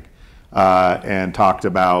 I think, and talked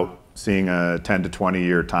about seeing a 10 to 20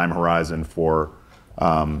 year time horizon for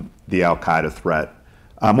the Al-Qaeda threat.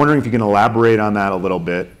 I'm wondering if you can elaborate on that a little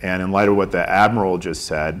bit, and in light of what the Admiral just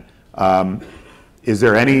said, is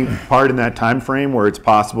there any part in that time frame where it's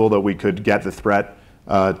possible that we could get the threat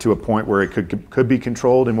to a point where it could be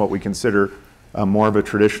controlled in what we consider more of a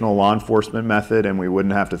traditional law enforcement method, and we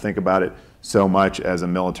wouldn't have to think about it so much as a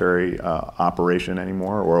military operation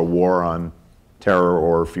anymore, or a war on terror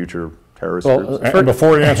or future terrorist groups? And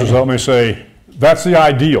before he answers, let me say, that's the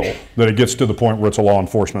ideal, that it gets to the point where it's a law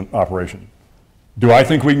enforcement operation. Do I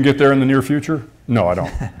think we can get there in the near future? No, I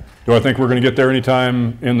don't. Do I think we're going to get there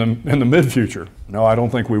anytime in the mid-future? No, I don't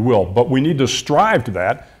think we will. But we need to strive to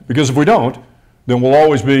that, because if we don't, then we'll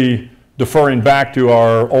always be deferring back to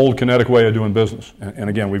our old kinetic way of doing business. And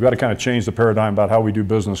again, we've got to kind of change the paradigm about how we do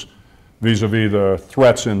business vis-a-vis the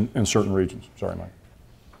threats in certain regions. Sorry, Mike.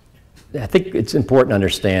 I think it's important to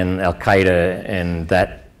understand Al-Qaeda and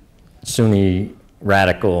that Sunni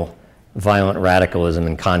radical, violent radicalism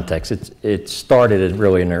in context. It started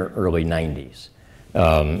really in the early 90s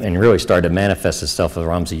and really started to manifest itself with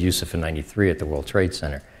Ramzi Youssef in '93 at the World Trade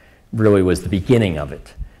Center. Really was the beginning of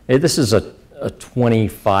it. This is a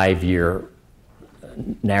 25-year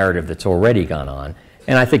narrative that's already gone on,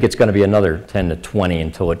 and I think it's going to be another 10 to 20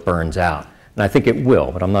 until it burns out. And I think it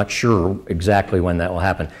will, but I'm not sure exactly when that will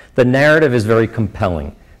happen. The narrative is very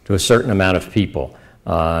compelling to a certain amount of people.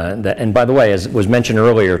 And by the way, as was mentioned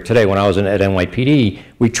earlier today, when I was at NYPD,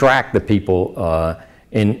 we tracked the people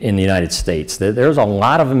in the United States. There's a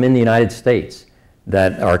lot of them in the United States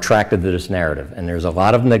that are attracted to this narrative, and there's a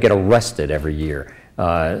lot of them that get arrested every year.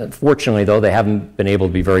 Fortunately, though, they haven't been able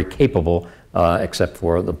to be very capable, except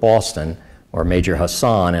for the Boston or Major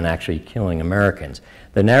Hassan, in actually killing Americans.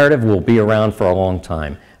 The narrative will be around for a long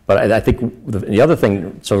time. But I think the other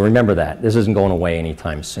thing, so remember that, this isn't going away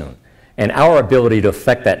anytime soon. And our ability to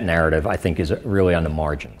affect that narrative, I think, is really on the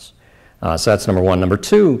margins. So that's number one. Number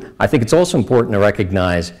two, I think it's also important to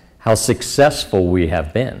recognize how successful we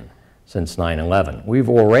have been since 9/11. We've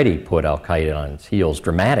already put Al-Qaeda on its heels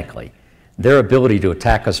dramatically. Their ability to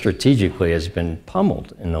attack us strategically has been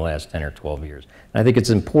pummeled in the last 10 or 12 years. And I think it's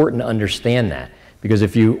important to understand that, because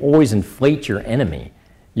if you always inflate your enemy,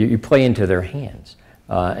 you play into their hands.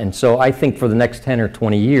 And so I think for the next 10 or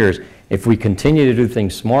 20 years, if we continue to do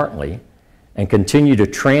things smartly and continue to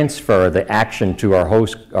transfer the action to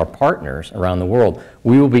our partners around the world,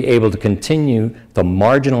 we will be able to continue to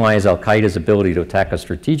marginalize Al-Qaeda's ability to attack us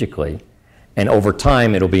strategically. And over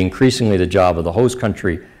time, it'll be increasingly the job of the host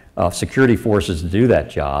country security forces to do that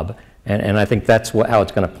job. And I think that's how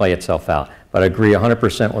it's going to play itself out. But I agree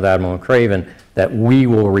 100% with Admiral McRaven that we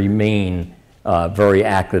will remain very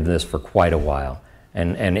active in this for quite a while.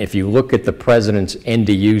 And if you look at the President's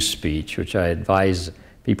NDU speech, which I advise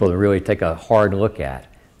people to really take a hard look at,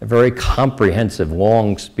 a very comprehensive,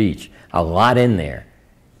 long speech, a lot in there.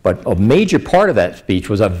 But a major part of that speech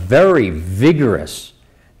was a very vigorous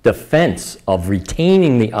defense of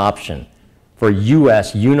retaining the option for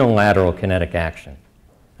U.S. unilateral kinetic action.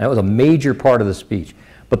 That was a major part of the speech.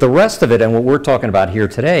 But the rest of it, and what we're talking about here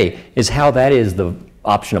today, is how that is the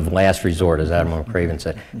option of last resort, as Admiral McRaven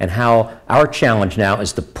said, and how our challenge now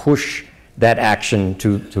is to push that action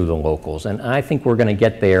to the locals. And I think we're going to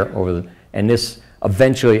get there and this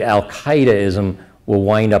eventually Al-Qaedaism will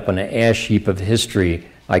wind up on an ash heap of history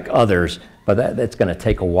like others, but that's going to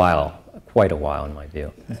take a while, quite a while in my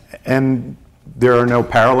view. And there are no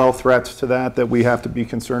parallel threats to that we have to be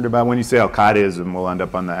concerned about? When you say Al-Qaedaism will end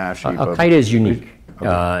up on the ash heap? Al-Qaeda is unique.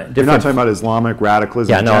 Okay. You're not talking about Islamic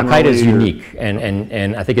radicalism? Yeah, no, Al-Qaeda is unique,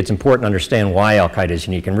 and I think it's important to understand why Al-Qaeda is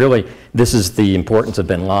unique. And really, this is the importance of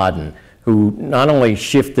bin Laden, who not only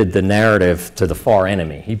shifted the narrative to the far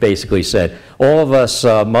enemy. He basically said, all of us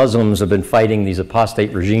Muslims have been fighting these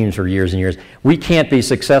apostate regimes for years and years. We can't be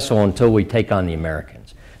successful until we take on the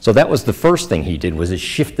Americans. So that was the first thing he did, was he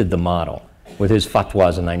shifted the model with his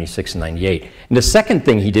fatwas in '96 and '98. And the second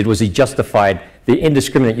thing he did was he justified the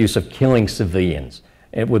indiscriminate use of killing civilians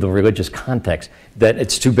with a religious context, that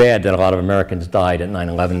it's too bad that a lot of Americans died at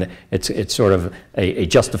 9/11. It's sort of a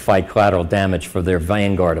justified collateral damage for their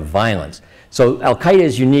vanguard of violence. So Al-Qaeda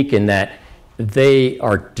is unique in that they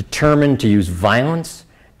are determined to use violence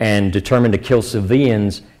and determined to kill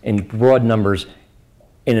civilians in broad numbers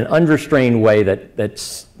in an unrestrained way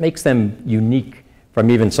that makes them unique from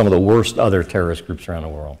even some of the worst other terrorist groups around the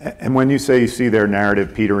world. And when you say you see their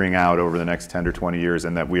narrative petering out over the next 10 to 20 years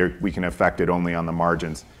and that we can affect it only on the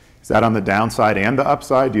margins, is that on the downside and the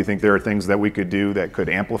upside? Do you think there are things that we could do that could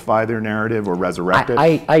amplify their narrative or resurrect it?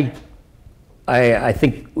 I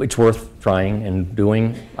think it's worth trying and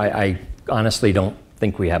doing. I honestly don't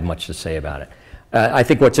think we have much to say about it. I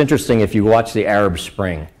think what's interesting, if you watch the Arab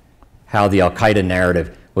Spring, how the Al-Qaeda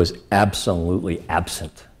narrative was absolutely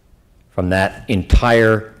absent from that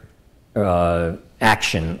entire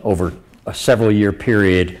action over a several-year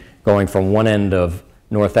period, going from one end of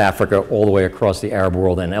North Africa all the way across the Arab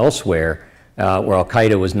world and elsewhere, where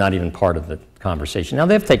Al-Qaeda was not even part of the conversation. Now,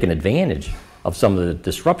 they've taken advantage of some of the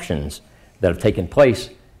disruptions that have taken place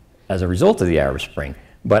as a result of the Arab Spring.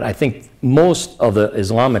 But I think most of the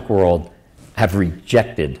Islamic world have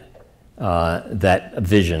rejected that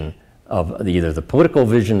vision of either the political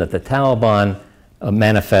vision that the Taliban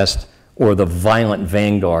manifest or the violent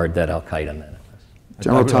vanguard that Al-Qaeda manifests.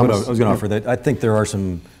 General Thomas. I was going to offer that. I think there are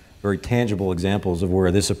some very tangible examples of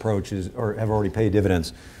where this approach is or have already paid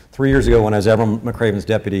dividends. 3 years ago, when I was Admiral McRaven's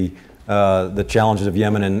deputy, the challenges of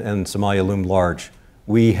Yemen and Somalia loomed large.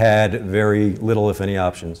 We had very little, if any,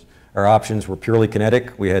 options. Our options were purely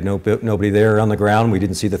kinetic. We had nobody there on the ground. We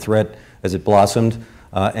didn't see the threat as it blossomed.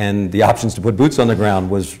 And the options to put boots on the ground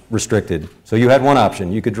was restricted. So you had one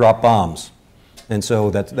option. You could drop bombs. And so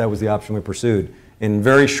that was the option we pursued. In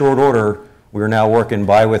very short order, we are now working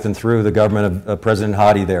by, with, and through the government of President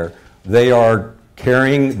Hadi there. They are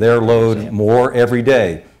carrying their load more every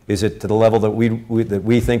day. Is it to the level that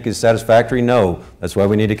we think is satisfactory? No. That's why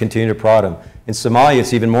we need to continue to prod them. In Somalia,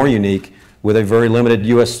 it's even more unique. With a very limited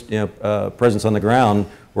U.S. Presence on the ground,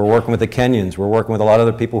 we're working with the Kenyans. We're working with a lot of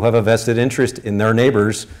other people who have a vested interest in their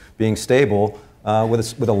neighbors being stable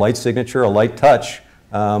with a light signature, a light touch,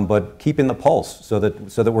 but keeping the pulse so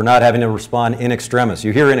that we're not having to respond in extremis.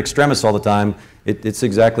 You hear in extremis all the time. It's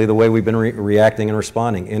exactly the way we've been reacting and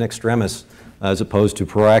responding, in extremis, as opposed to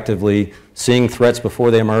proactively seeing threats before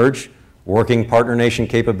they emerge, working partner nation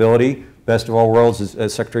capability. Best of all worlds,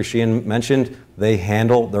 as Secretary Sheehan mentioned, they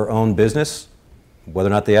handle their own business, whether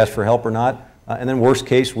or not they ask for help or not. And then worst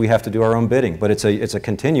case, we have to do our own bidding. But it's a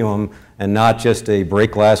continuum and not just a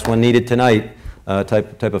break glass when needed tonight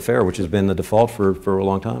type affair, which has been the default for a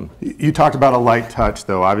long time. You talked about a light touch,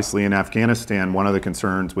 though. Obviously, in Afghanistan, one of the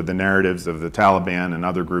concerns with the narratives of the Taliban and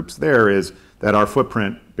other groups there is that our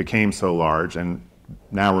footprint became so large and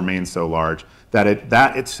now remains so large that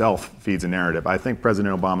that itself feeds a narrative. I think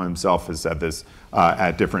President Obama himself has said this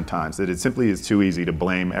at different times, that it simply is too easy to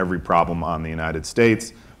blame every problem on the United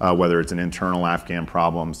States, whether it's an internal Afghan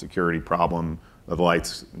problem, security problem, the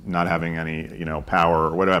lights not having any power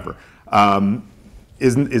or whatever.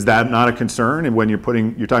 Is that not a concern? And when you're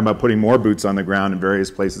talking about putting more boots on the ground in various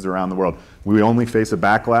places around the world, we only face a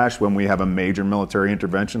backlash when we have a major military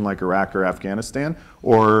intervention like Iraq or Afghanistan,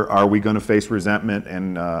 or are we going to face resentment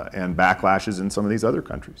and backlashes in some of these other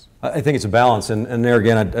countries? I think it's a balance, and there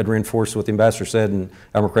again, I'd reinforce what the ambassador said, and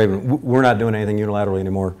Admiral McRaven, we're not doing anything unilaterally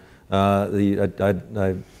anymore.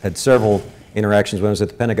 I had several interactions when I was at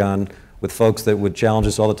the Pentagon with folks that would challenge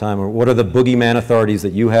us all the time. Or what are the boogeyman authorities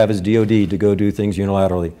that you have as DOD to go do things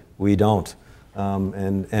unilaterally? We don't.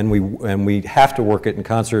 And we have to work it in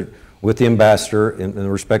concert with the ambassador in the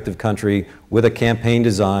respective country with a campaign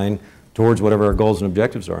design towards whatever our goals and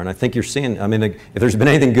objectives are. And I think you're seeing, I mean, if there's been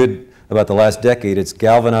anything good about the last decade, it's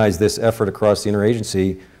galvanized this effort across the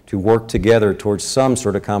interagency to work together towards some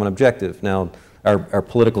sort of common objective. Now, our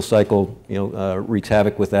political cycle, wreaks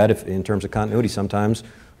havoc with that in terms of continuity sometimes.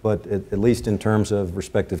 But at least in terms of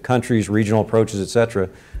respective countries, regional approaches, et cetera,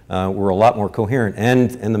 we're a lot more coherent. And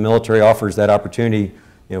the military offers that opportunity,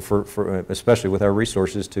 for especially with our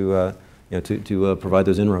resources to provide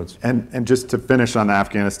those inroads. And just to finish on the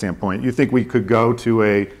Afghanistan point, you think we could go to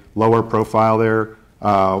a lower profile there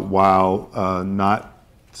while not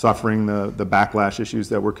suffering the backlash issues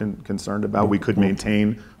that we're concerned about? We could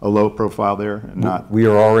maintain a low profile there and not. We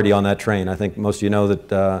are already on that train. I think most of you know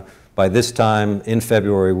that. By this time in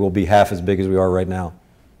February, we'll be half as big as we are right now.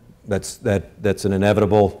 That's an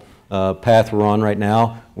inevitable path we're on right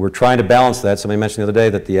now. We're trying to balance that. Somebody mentioned the other day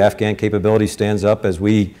that the Afghan capability stands up as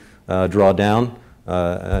we draw down.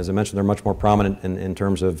 As I mentioned, they're much more prominent in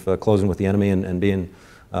terms of closing with the enemy and being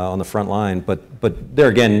on the front line. But there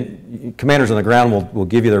again, commanders on the ground will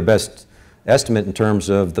give you their best estimate in terms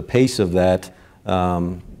of the pace of that.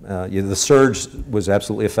 The surge was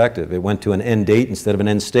absolutely effective. It went to an end date instead of an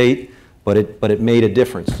end state, but it made a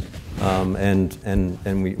difference. We're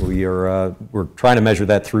trying to measure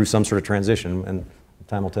that through some sort of transition, and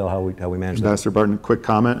time will tell how we manage that. Ambassador Barton, quick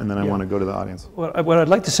comment, and then I want to go to the audience. What I'd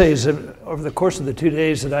like to say is that over the course of the 2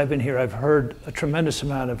 days that I've been here, I've heard a tremendous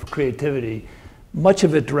amount of creativity, much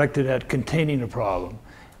of it directed at containing a problem.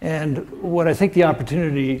 And what I think the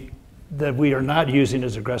opportunity that we are not using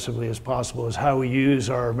as aggressively as possible is how we use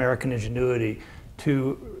our American ingenuity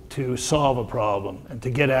to solve a problem and to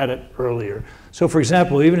get at it earlier. So for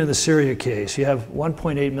example, even in the Syria case, you have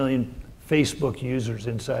 1.8 million Facebook users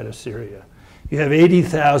inside of Syria. You have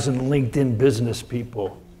 80,000 LinkedIn business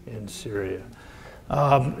people in Syria.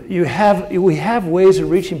 We have ways of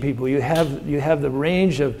reaching people. You have the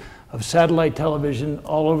range of satellite television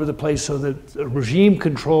all over the place, so that regime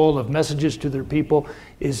control of messages to their people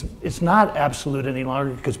it's not absolute any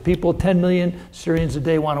longer, because people, 10 million Syrians a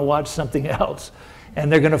day, want to watch something else,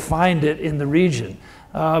 and they're going to find it in the region.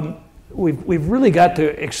 We've really got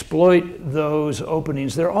to exploit those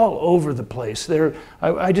openings. They're all over the place.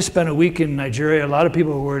 I just spent a week in Nigeria. A lot of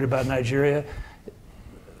people are worried about Nigeria.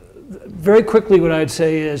 Very quickly, what I'd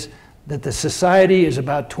say is that the society is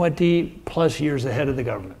about 20 plus years ahead of the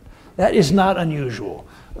government. That is not unusual.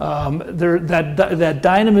 That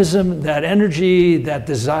dynamism, that energy, that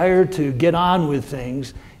desire to get on with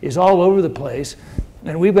things is all over the place,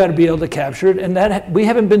 and we've got to be able to capture it, and that we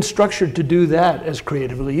haven't been structured to do that as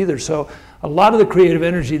creatively either. So a lot of the creative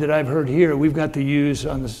energy that I've heard here, we've got to use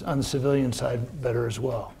on the civilian side better as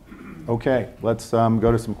well. Okay, let's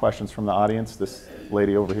go to some questions from the audience. This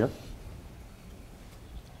lady over here.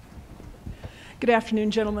 Good afternoon,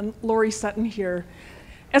 gentlemen. Lori Sutton here.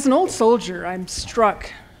 As an old soldier, I'm struck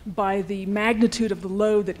by the magnitude of the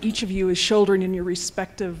load that each of you is shouldering in your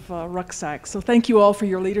respective rucksacks. So thank you all for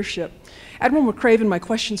your leadership. Admiral McRaven, my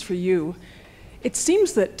question's for you. It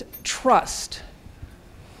seems that trust,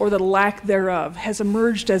 or the lack thereof, has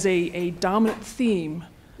emerged as a dominant theme,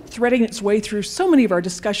 threading its way through so many of our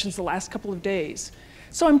discussions the last couple of days.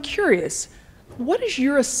 So I'm curious, what is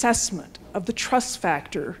your assessment of the trust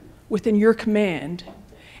factor within your command,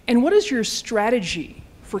 and what is your strategy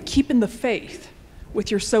for keeping the faith with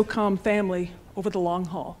your SOCOM family over the long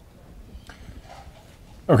haul?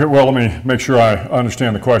 Okay, well, let me make sure I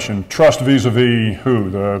understand the question. Trust vis-a-vis who?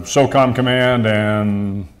 The SOCOM command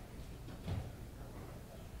and?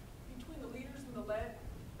 Between the leaders and the led,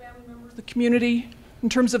 family members, the community, in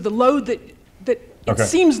terms of the load that it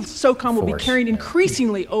seems SOCOM will be carrying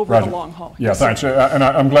increasingly over the long haul. Yeah, thanks. And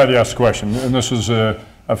I'm glad you asked the question. And this is,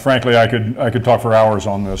 frankly, I could talk for hours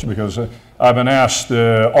on this, because I've been asked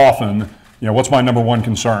often, what's my number one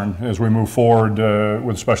concern as we move forward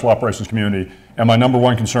with the Special Operations community? And my number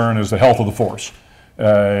one concern is the health of the force.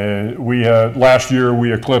 Last year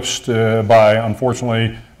we eclipsed by,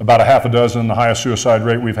 unfortunately, about a half a dozen the highest suicide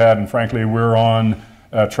rate we've had, and frankly we're on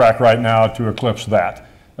track right now to eclipse that.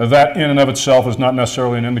 That in and of itself is not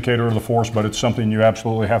necessarily an indicator of the force, but it's something you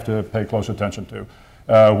absolutely have to pay close attention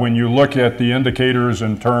to. When you look at the indicators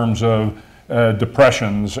in terms of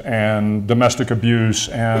depressions and domestic abuse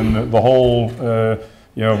and the whole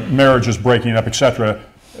marriages breaking up, etc.,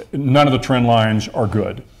 none of the trend lines are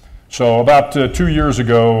good. So about 2 years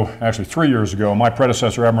ago, actually 3 years ago, my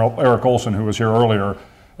predecessor, Admiral Eric Olson, who was here earlier,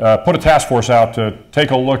 put a task force out to take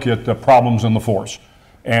a look at the problems in the force.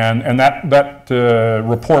 And that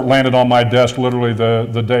report landed on my desk literally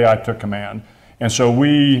the day I took command. And so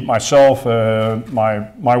myself,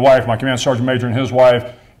 my wife, my command sergeant major and his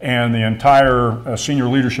wife, and the entire senior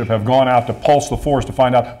leadership have gone out to pulse the force to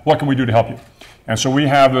find out what can we do to help you. And so we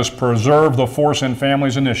have this Preserve the Force and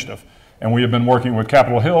Families initiative. And we have been working with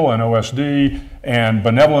Capitol Hill and OSD and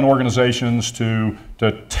benevolent organizations to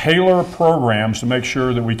tailor programs to make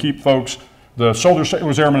sure that we keep folks, the soldiers,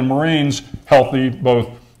 sailors, airmen, and Marines, healthy, both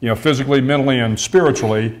physically, mentally, and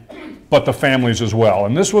spiritually, but the families as well.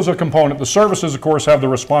 And this was a component. The services, of course, have the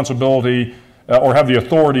responsibility or have the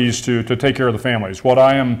authorities to take care of the families. What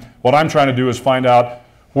I'm trying to do is find out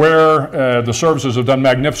where the services have done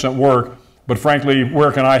magnificent work, but frankly,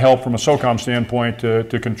 where can I help from a SOCOM standpoint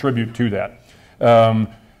to contribute to that?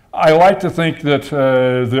 I like to think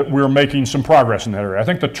that we're making some progress in that area. I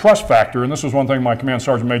think the trust factor, and this was one thing my command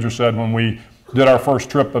sergeant major said when we did our first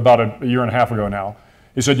trip about a year and a half ago now.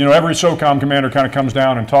 He said, every SOCOM commander kind of comes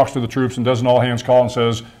down and talks to the troops and does an all-hands call and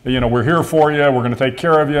says, we're here for you, we're going to take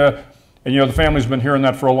care of you. And the family's been hearing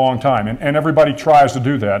that for a long time. And everybody tries to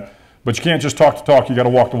do that, but you can't just talk the talk, you got to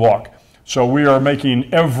walk the walk. So we are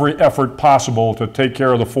making every effort possible to take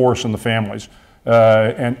care of the force and the families.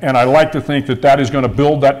 And I like to think that is going to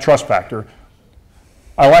build that trust factor.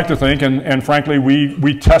 I like to think, and frankly,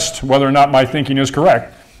 we test whether or not my thinking is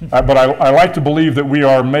correct, but I like to believe that we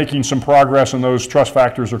are making some progress and those trust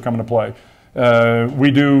factors are coming to play.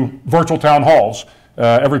 We do virtual town halls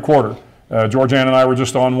every quarter. Georgianne and I were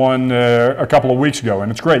just on one a couple of weeks ago,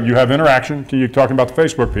 and it's great. You have interaction. You're talking about the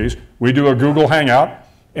Facebook piece. We do a Google Hangout,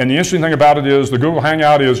 and the interesting thing about it is the Google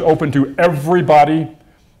Hangout is open to everybody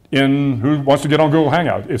who wants to get on Google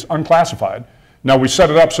Hangout. It's unclassified. Now, we set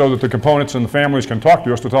it up so that the components and the families can talk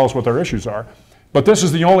to us to tell us what their issues are. But this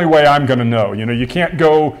is the only way I'm going to know. You can't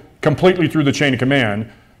go completely through the chain of command.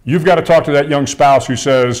 You've got to talk to that young spouse who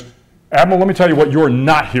says, Admiral, let me tell you what you're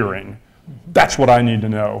not hearing. That's what I need to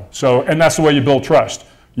know. So, and that's the way you build trust.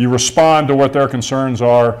 You respond to what their concerns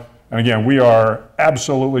are, And again, we are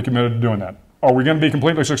absolutely committed to doing that. Are we going to be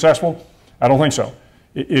completely successful? I don't think so.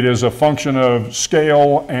 It is a function of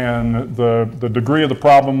scale and the degree of the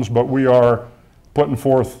problems, but we are putting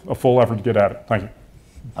forth a full effort to get at it. Thank you.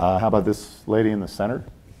 How about this lady in the center?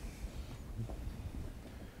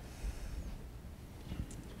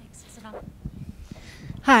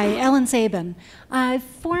 Hi, Ellen Sabin. I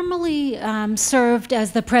formerly served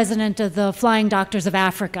as the president of the Flying Doctors of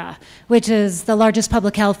Africa, which is the largest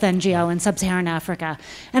public health NGO in sub-Saharan Africa.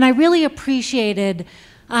 And I really appreciated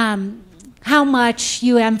how much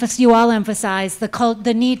you all emphasize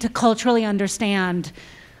the need to culturally understand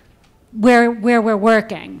where we're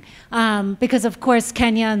working. Because of course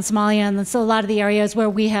Kenya and Somalia and so a lot of the areas where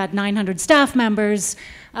we had 900 staff members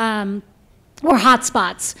or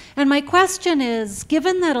hotspots. And my question is,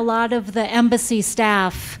 given that a lot of the embassy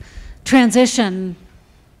staff transition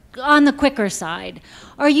on the quicker side,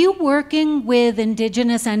 are you working with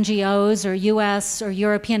indigenous NGOs or US or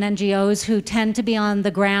European NGOs who tend to be on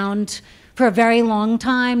the ground for a very long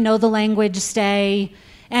time, know the language, stay,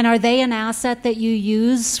 and are they an asset that you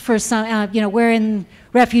use for some, we're in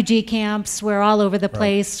refugee camps, we're all over the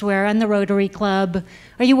place, we're in the Rotary Club.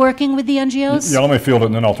 Are you working with the NGOs? Yeah, let me field it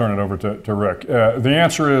and then I'll turn it over to Rick. The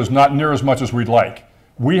answer is not near as much as we'd like.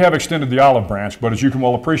 We have extended the olive branch, but as you can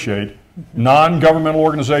well appreciate, non-governmental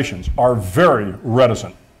organizations are very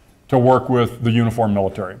reticent to work with the uniformed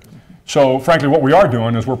military. So frankly, what we are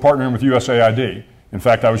doing is we're partnering with USAID. In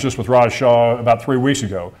fact, I was just with Raj Shah about 3 weeks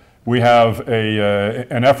ago. We have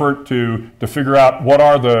an effort to figure out what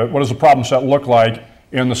does the problem set look like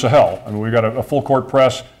in the Sahel. I mean, we've got a full court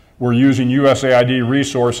press. We're using USAID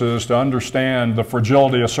resources to understand the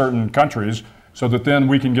fragility of certain countries so that then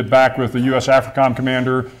we can get back with the US AFRICOM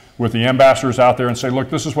commander, with the ambassadors out there and say,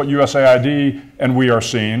 look, this is what USAID and we are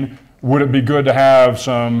seeing. Would it be good to have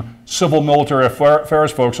some civil military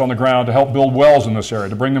affairs folks on the ground to help build wells in this area,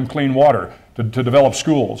 to bring them clean water, to develop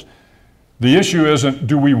schools? The issue isn't,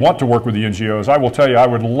 do we want to work with the NGOs? I will tell you, I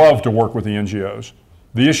would love to work with the NGOs.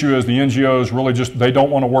 The issue is the NGOs really they don't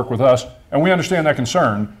want to work with us, and we understand that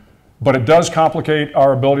concern, but it does complicate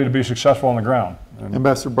our ability to be successful on the ground.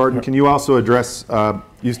 Ambassador Barton, can you also address,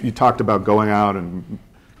 you talked about going out and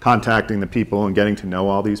contacting the people and getting to know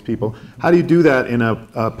all these people. How do you do that in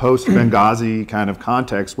a post-Benghazi kind of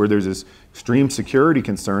context where there's this extreme security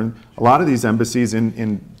concern? A lot of these embassies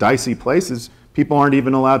in dicey places, people aren't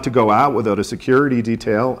even allowed to go out without a security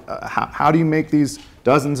detail. How do you make these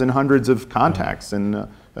dozens and hundreds of contacts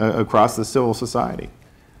across the civil society?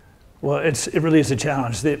 Well, it really is a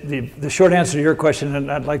challenge. The short answer to your question,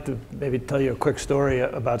 and I'd like to maybe tell you a quick story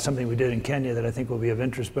about something we did in Kenya that I think will be of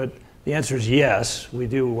interest, but the answer is yes, we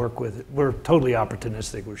do work with, we're totally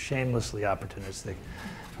opportunistic, we're shamelessly opportunistic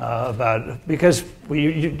because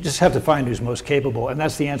you just have to find who's most capable, and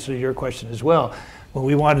that's the answer to your question as well. When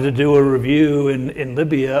we wanted to do a review in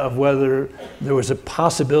Libya of whether there was a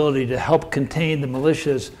possibility to help contain the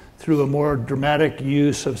militias through a more dramatic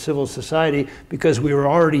use of civil society, because we were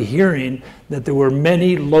already hearing that there were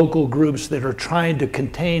many local groups that are trying to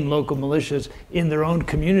contain local militias in their own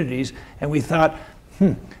communities, and we thought,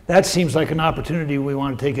 that seems like an opportunity we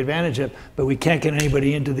want to take advantage of, but we can't get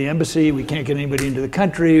anybody into the embassy, we can't get anybody into the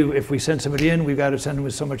country. If we send somebody in, we've got to send them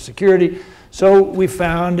with so much security. So we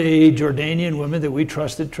found a Jordanian woman that we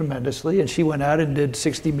trusted tremendously, and she went out and did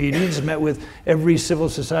 60 meetings, met with every civil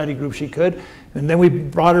society group she could, and then we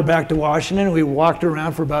brought her back to Washington, and we walked her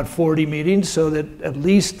around for about 40 meetings so that at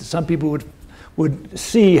least some people would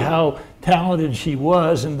see how talented she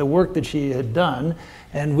was and the work that she had done.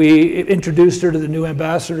 And we introduced her to the new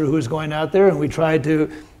ambassador who was going out there, and we tried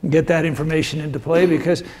to get that information into play,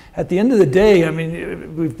 because at the end of the day, I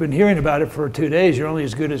mean, we've been hearing about it for 2 days. You're only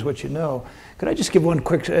as good as what you know. Could I just give one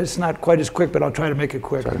quick, it's not quite as quick, but I'll try to make it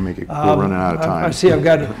quick. Try to make it, we're running out of time. I see I've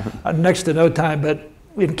got next to no time, but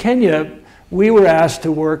in Kenya, we were asked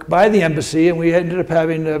to work by the embassy, and we ended up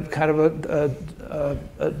having a kind of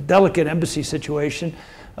a delicate embassy situation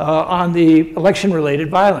on the election-related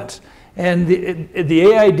violence. And the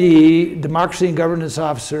AID, Democracy and Governance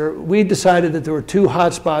Officer, we decided that there were 2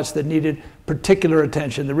 hotspots that needed particular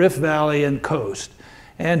attention, the Rift Valley and Coast.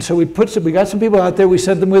 And so we got some people out there, we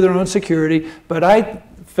sent them with their own security, but I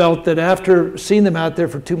felt that after seeing them out there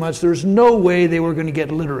for 2 months, there was no way they were going to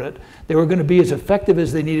get literate. They were going to be as effective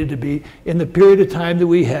as they needed to be in the period of time that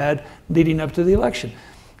we had leading up to the election.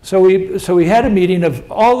 So we had a meeting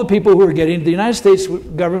of all the people who were getting, the United States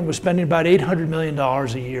government was spending about $800 million a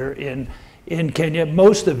year in Kenya,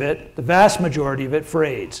 most of it, the vast majority of it, for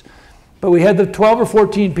AIDS. But we had the 12 or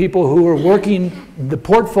 14 people who were working the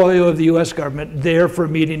portfolio of the US government there for a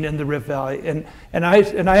meeting in the Rift Valley. And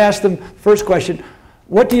I asked them, first question,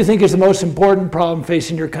 what do you think is the most important problem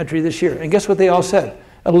facing your country this year? And guess what they all said?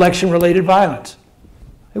 Election-related violence.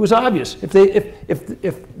 It was obvious.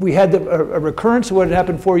 If we had a recurrence of what had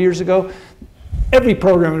happened 4 years ago, every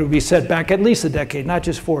program would be set back at least a decade, not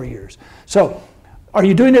just 4 years. So, are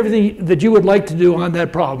you doing everything that you would like to do on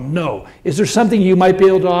that problem? No. Is there something you might be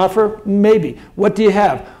able to offer? Maybe. What do you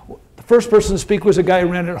have? The first person to speak was a guy who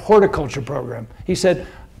ran a horticulture program. He said,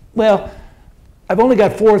 well, I've only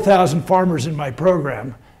got 4,000 farmers in my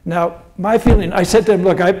program. Now, my feeling, I said to him,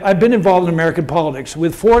 look, I've been involved in American politics.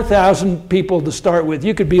 With 4,000 people to start with,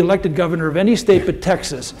 you could be elected governor of any state but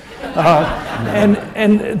Texas. And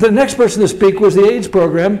the next person to speak was the AIDS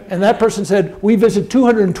program, and that person said, we visit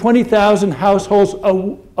 220,000 households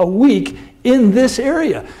a week in this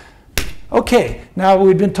area. Okay, now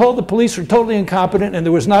we've been told the police were totally incompetent and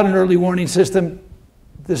there was not an early warning system.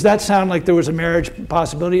 Does that sound like there was a marriage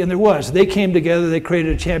possibility? And there was. They came together, they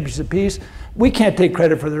created a champions of peace. We can't take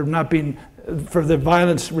credit for there not being, for the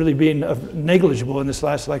violence really being negligible in this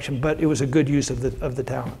last election, but it was a good use of the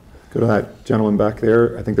talent. Go to that gentleman back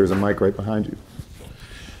there. I think there's a mic right behind you.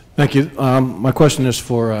 Thank you. My question is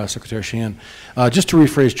for Secretary Sheehan. Just to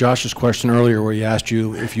rephrase Josh's question earlier, where he asked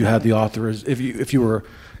you if you had the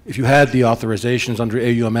if you had the authorizations under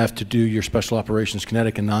AUMF to do your special operations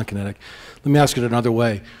kinetic and non-kinetic. Let me ask it another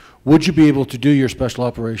way. Would you be able to do your special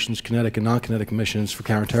operations kinetic and non-kinetic missions for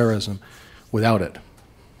counterterrorism without it,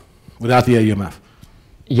 without the AUMF?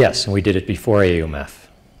 Yes, and we did it before AUMF.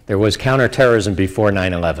 There was counterterrorism before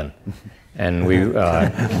 9/11, and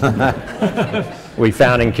we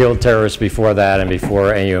found and killed terrorists before that and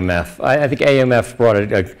before AUMF. I think AUMF brought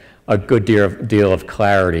a good deal of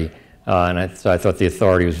clarity, so I thought the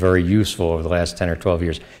authority was very useful over the last 10 or 12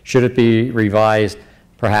 years. Should it be revised?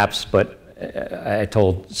 Perhaps, but I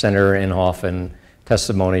told Senator Inhofe in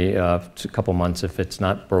testimony a couple months, if it's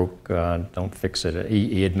not broke, don't fix it.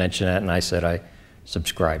 He had mentioned that, and I said I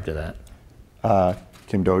subscribe to that.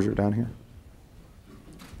 Kim Dozier down here.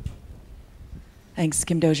 Thanks,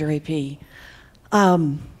 Kim Dozier, AP.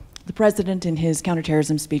 The President, in his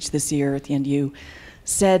counterterrorism speech this year at the NDU,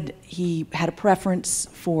 said he had a preference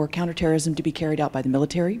for counterterrorism to be carried out by the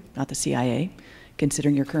military, not the CIA.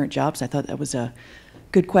 Considering your current jobs, I thought that was a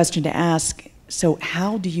good question to ask. So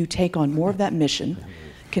how do you take on more of that mission,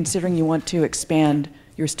 considering you want to expand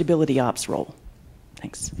your stability ops role?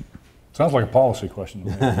 Thanks. Sounds like a policy question to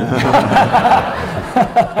me.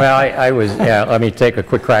 Well, let me take a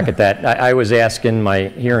quick crack at that. I was asked in my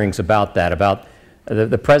hearings about that, about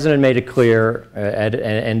the President made it clear at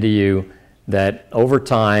NDU that over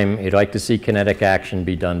time he'd like to see kinetic action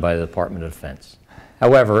be done by the Department of Defense.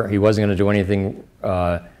 However, he wasn't going to do anything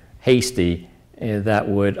hasty that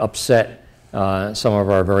would upset some of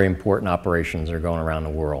our very important operations that are going around the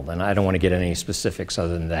world. And I don't want to get any specifics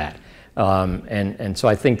other than that. And so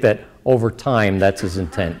I think that over time, that's his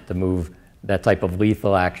intent, to move that type of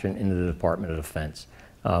lethal action into the Department of Defense.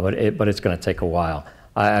 But it's going to take a while.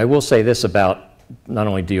 I will say this about not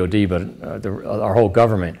only DOD, but our whole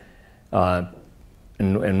government. And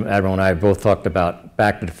Admiral and I both talked about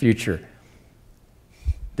Back to the Future.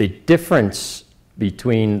 The difference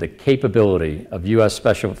between the capability of U.S.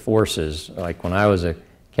 Special Forces, like when I was a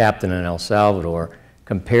captain in El Salvador,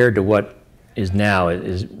 compared to what is now,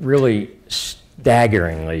 is really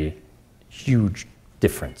staggeringly huge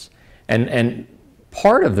difference. And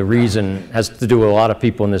part of the reason has to do with a lot of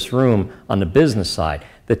people in this room on the business side.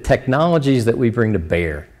 The technologies that we bring to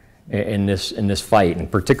bear in this fight, and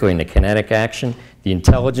particularly in the kinetic action, the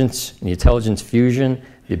intelligence and the intelligence fusion,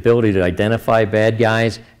 the ability to identify bad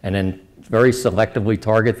guys and then very selectively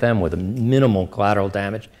target them with a minimal collateral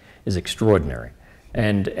damage, is extraordinary.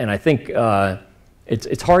 And I think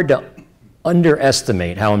it's hard to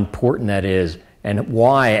underestimate how important that is and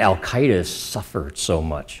why Al-Qaeda has suffered so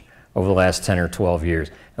much over the last 10 or 12 years,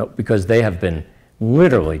 because they have been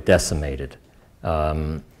literally decimated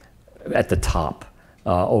at the top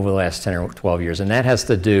over the last 10 or 12 years. And that has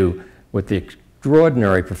to do with the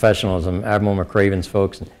extraordinary professionalism, Admiral McRaven's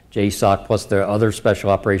folks, and JSOC, plus the other special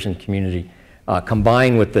operations community,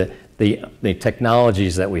 combined with the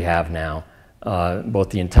technologies that we have now, both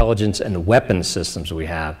the intelligence and the weapons systems we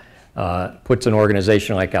have, puts an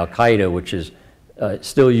organization like Al-Qaeda, which is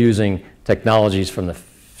still using technologies from the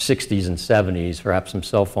 60s and 70s, perhaps some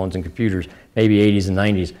cell phones and computers, maybe 80s and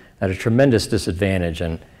 90s, at a tremendous disadvantage.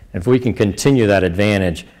 And if we can continue that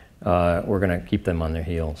advantage, we're going to keep them on their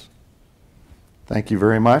heels. Thank you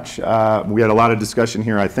very much. We had a lot of discussion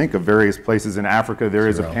here, I think, of various places in Africa. There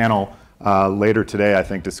is a panel later today, I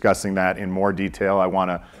think, discussing that in more detail. I want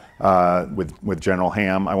to, with General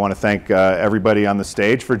Ham, I want to thank everybody on the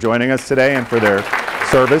stage for joining us today and for their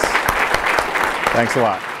service. Thanks a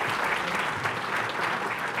lot.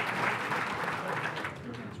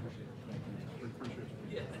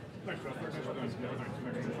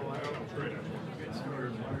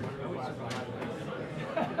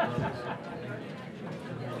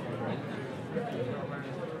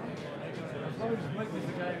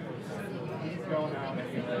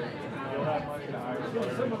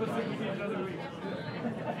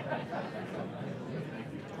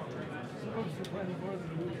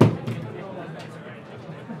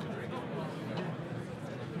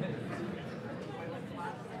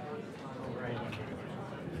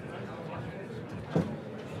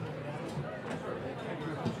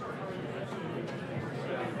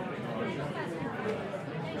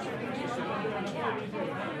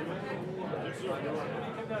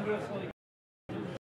 This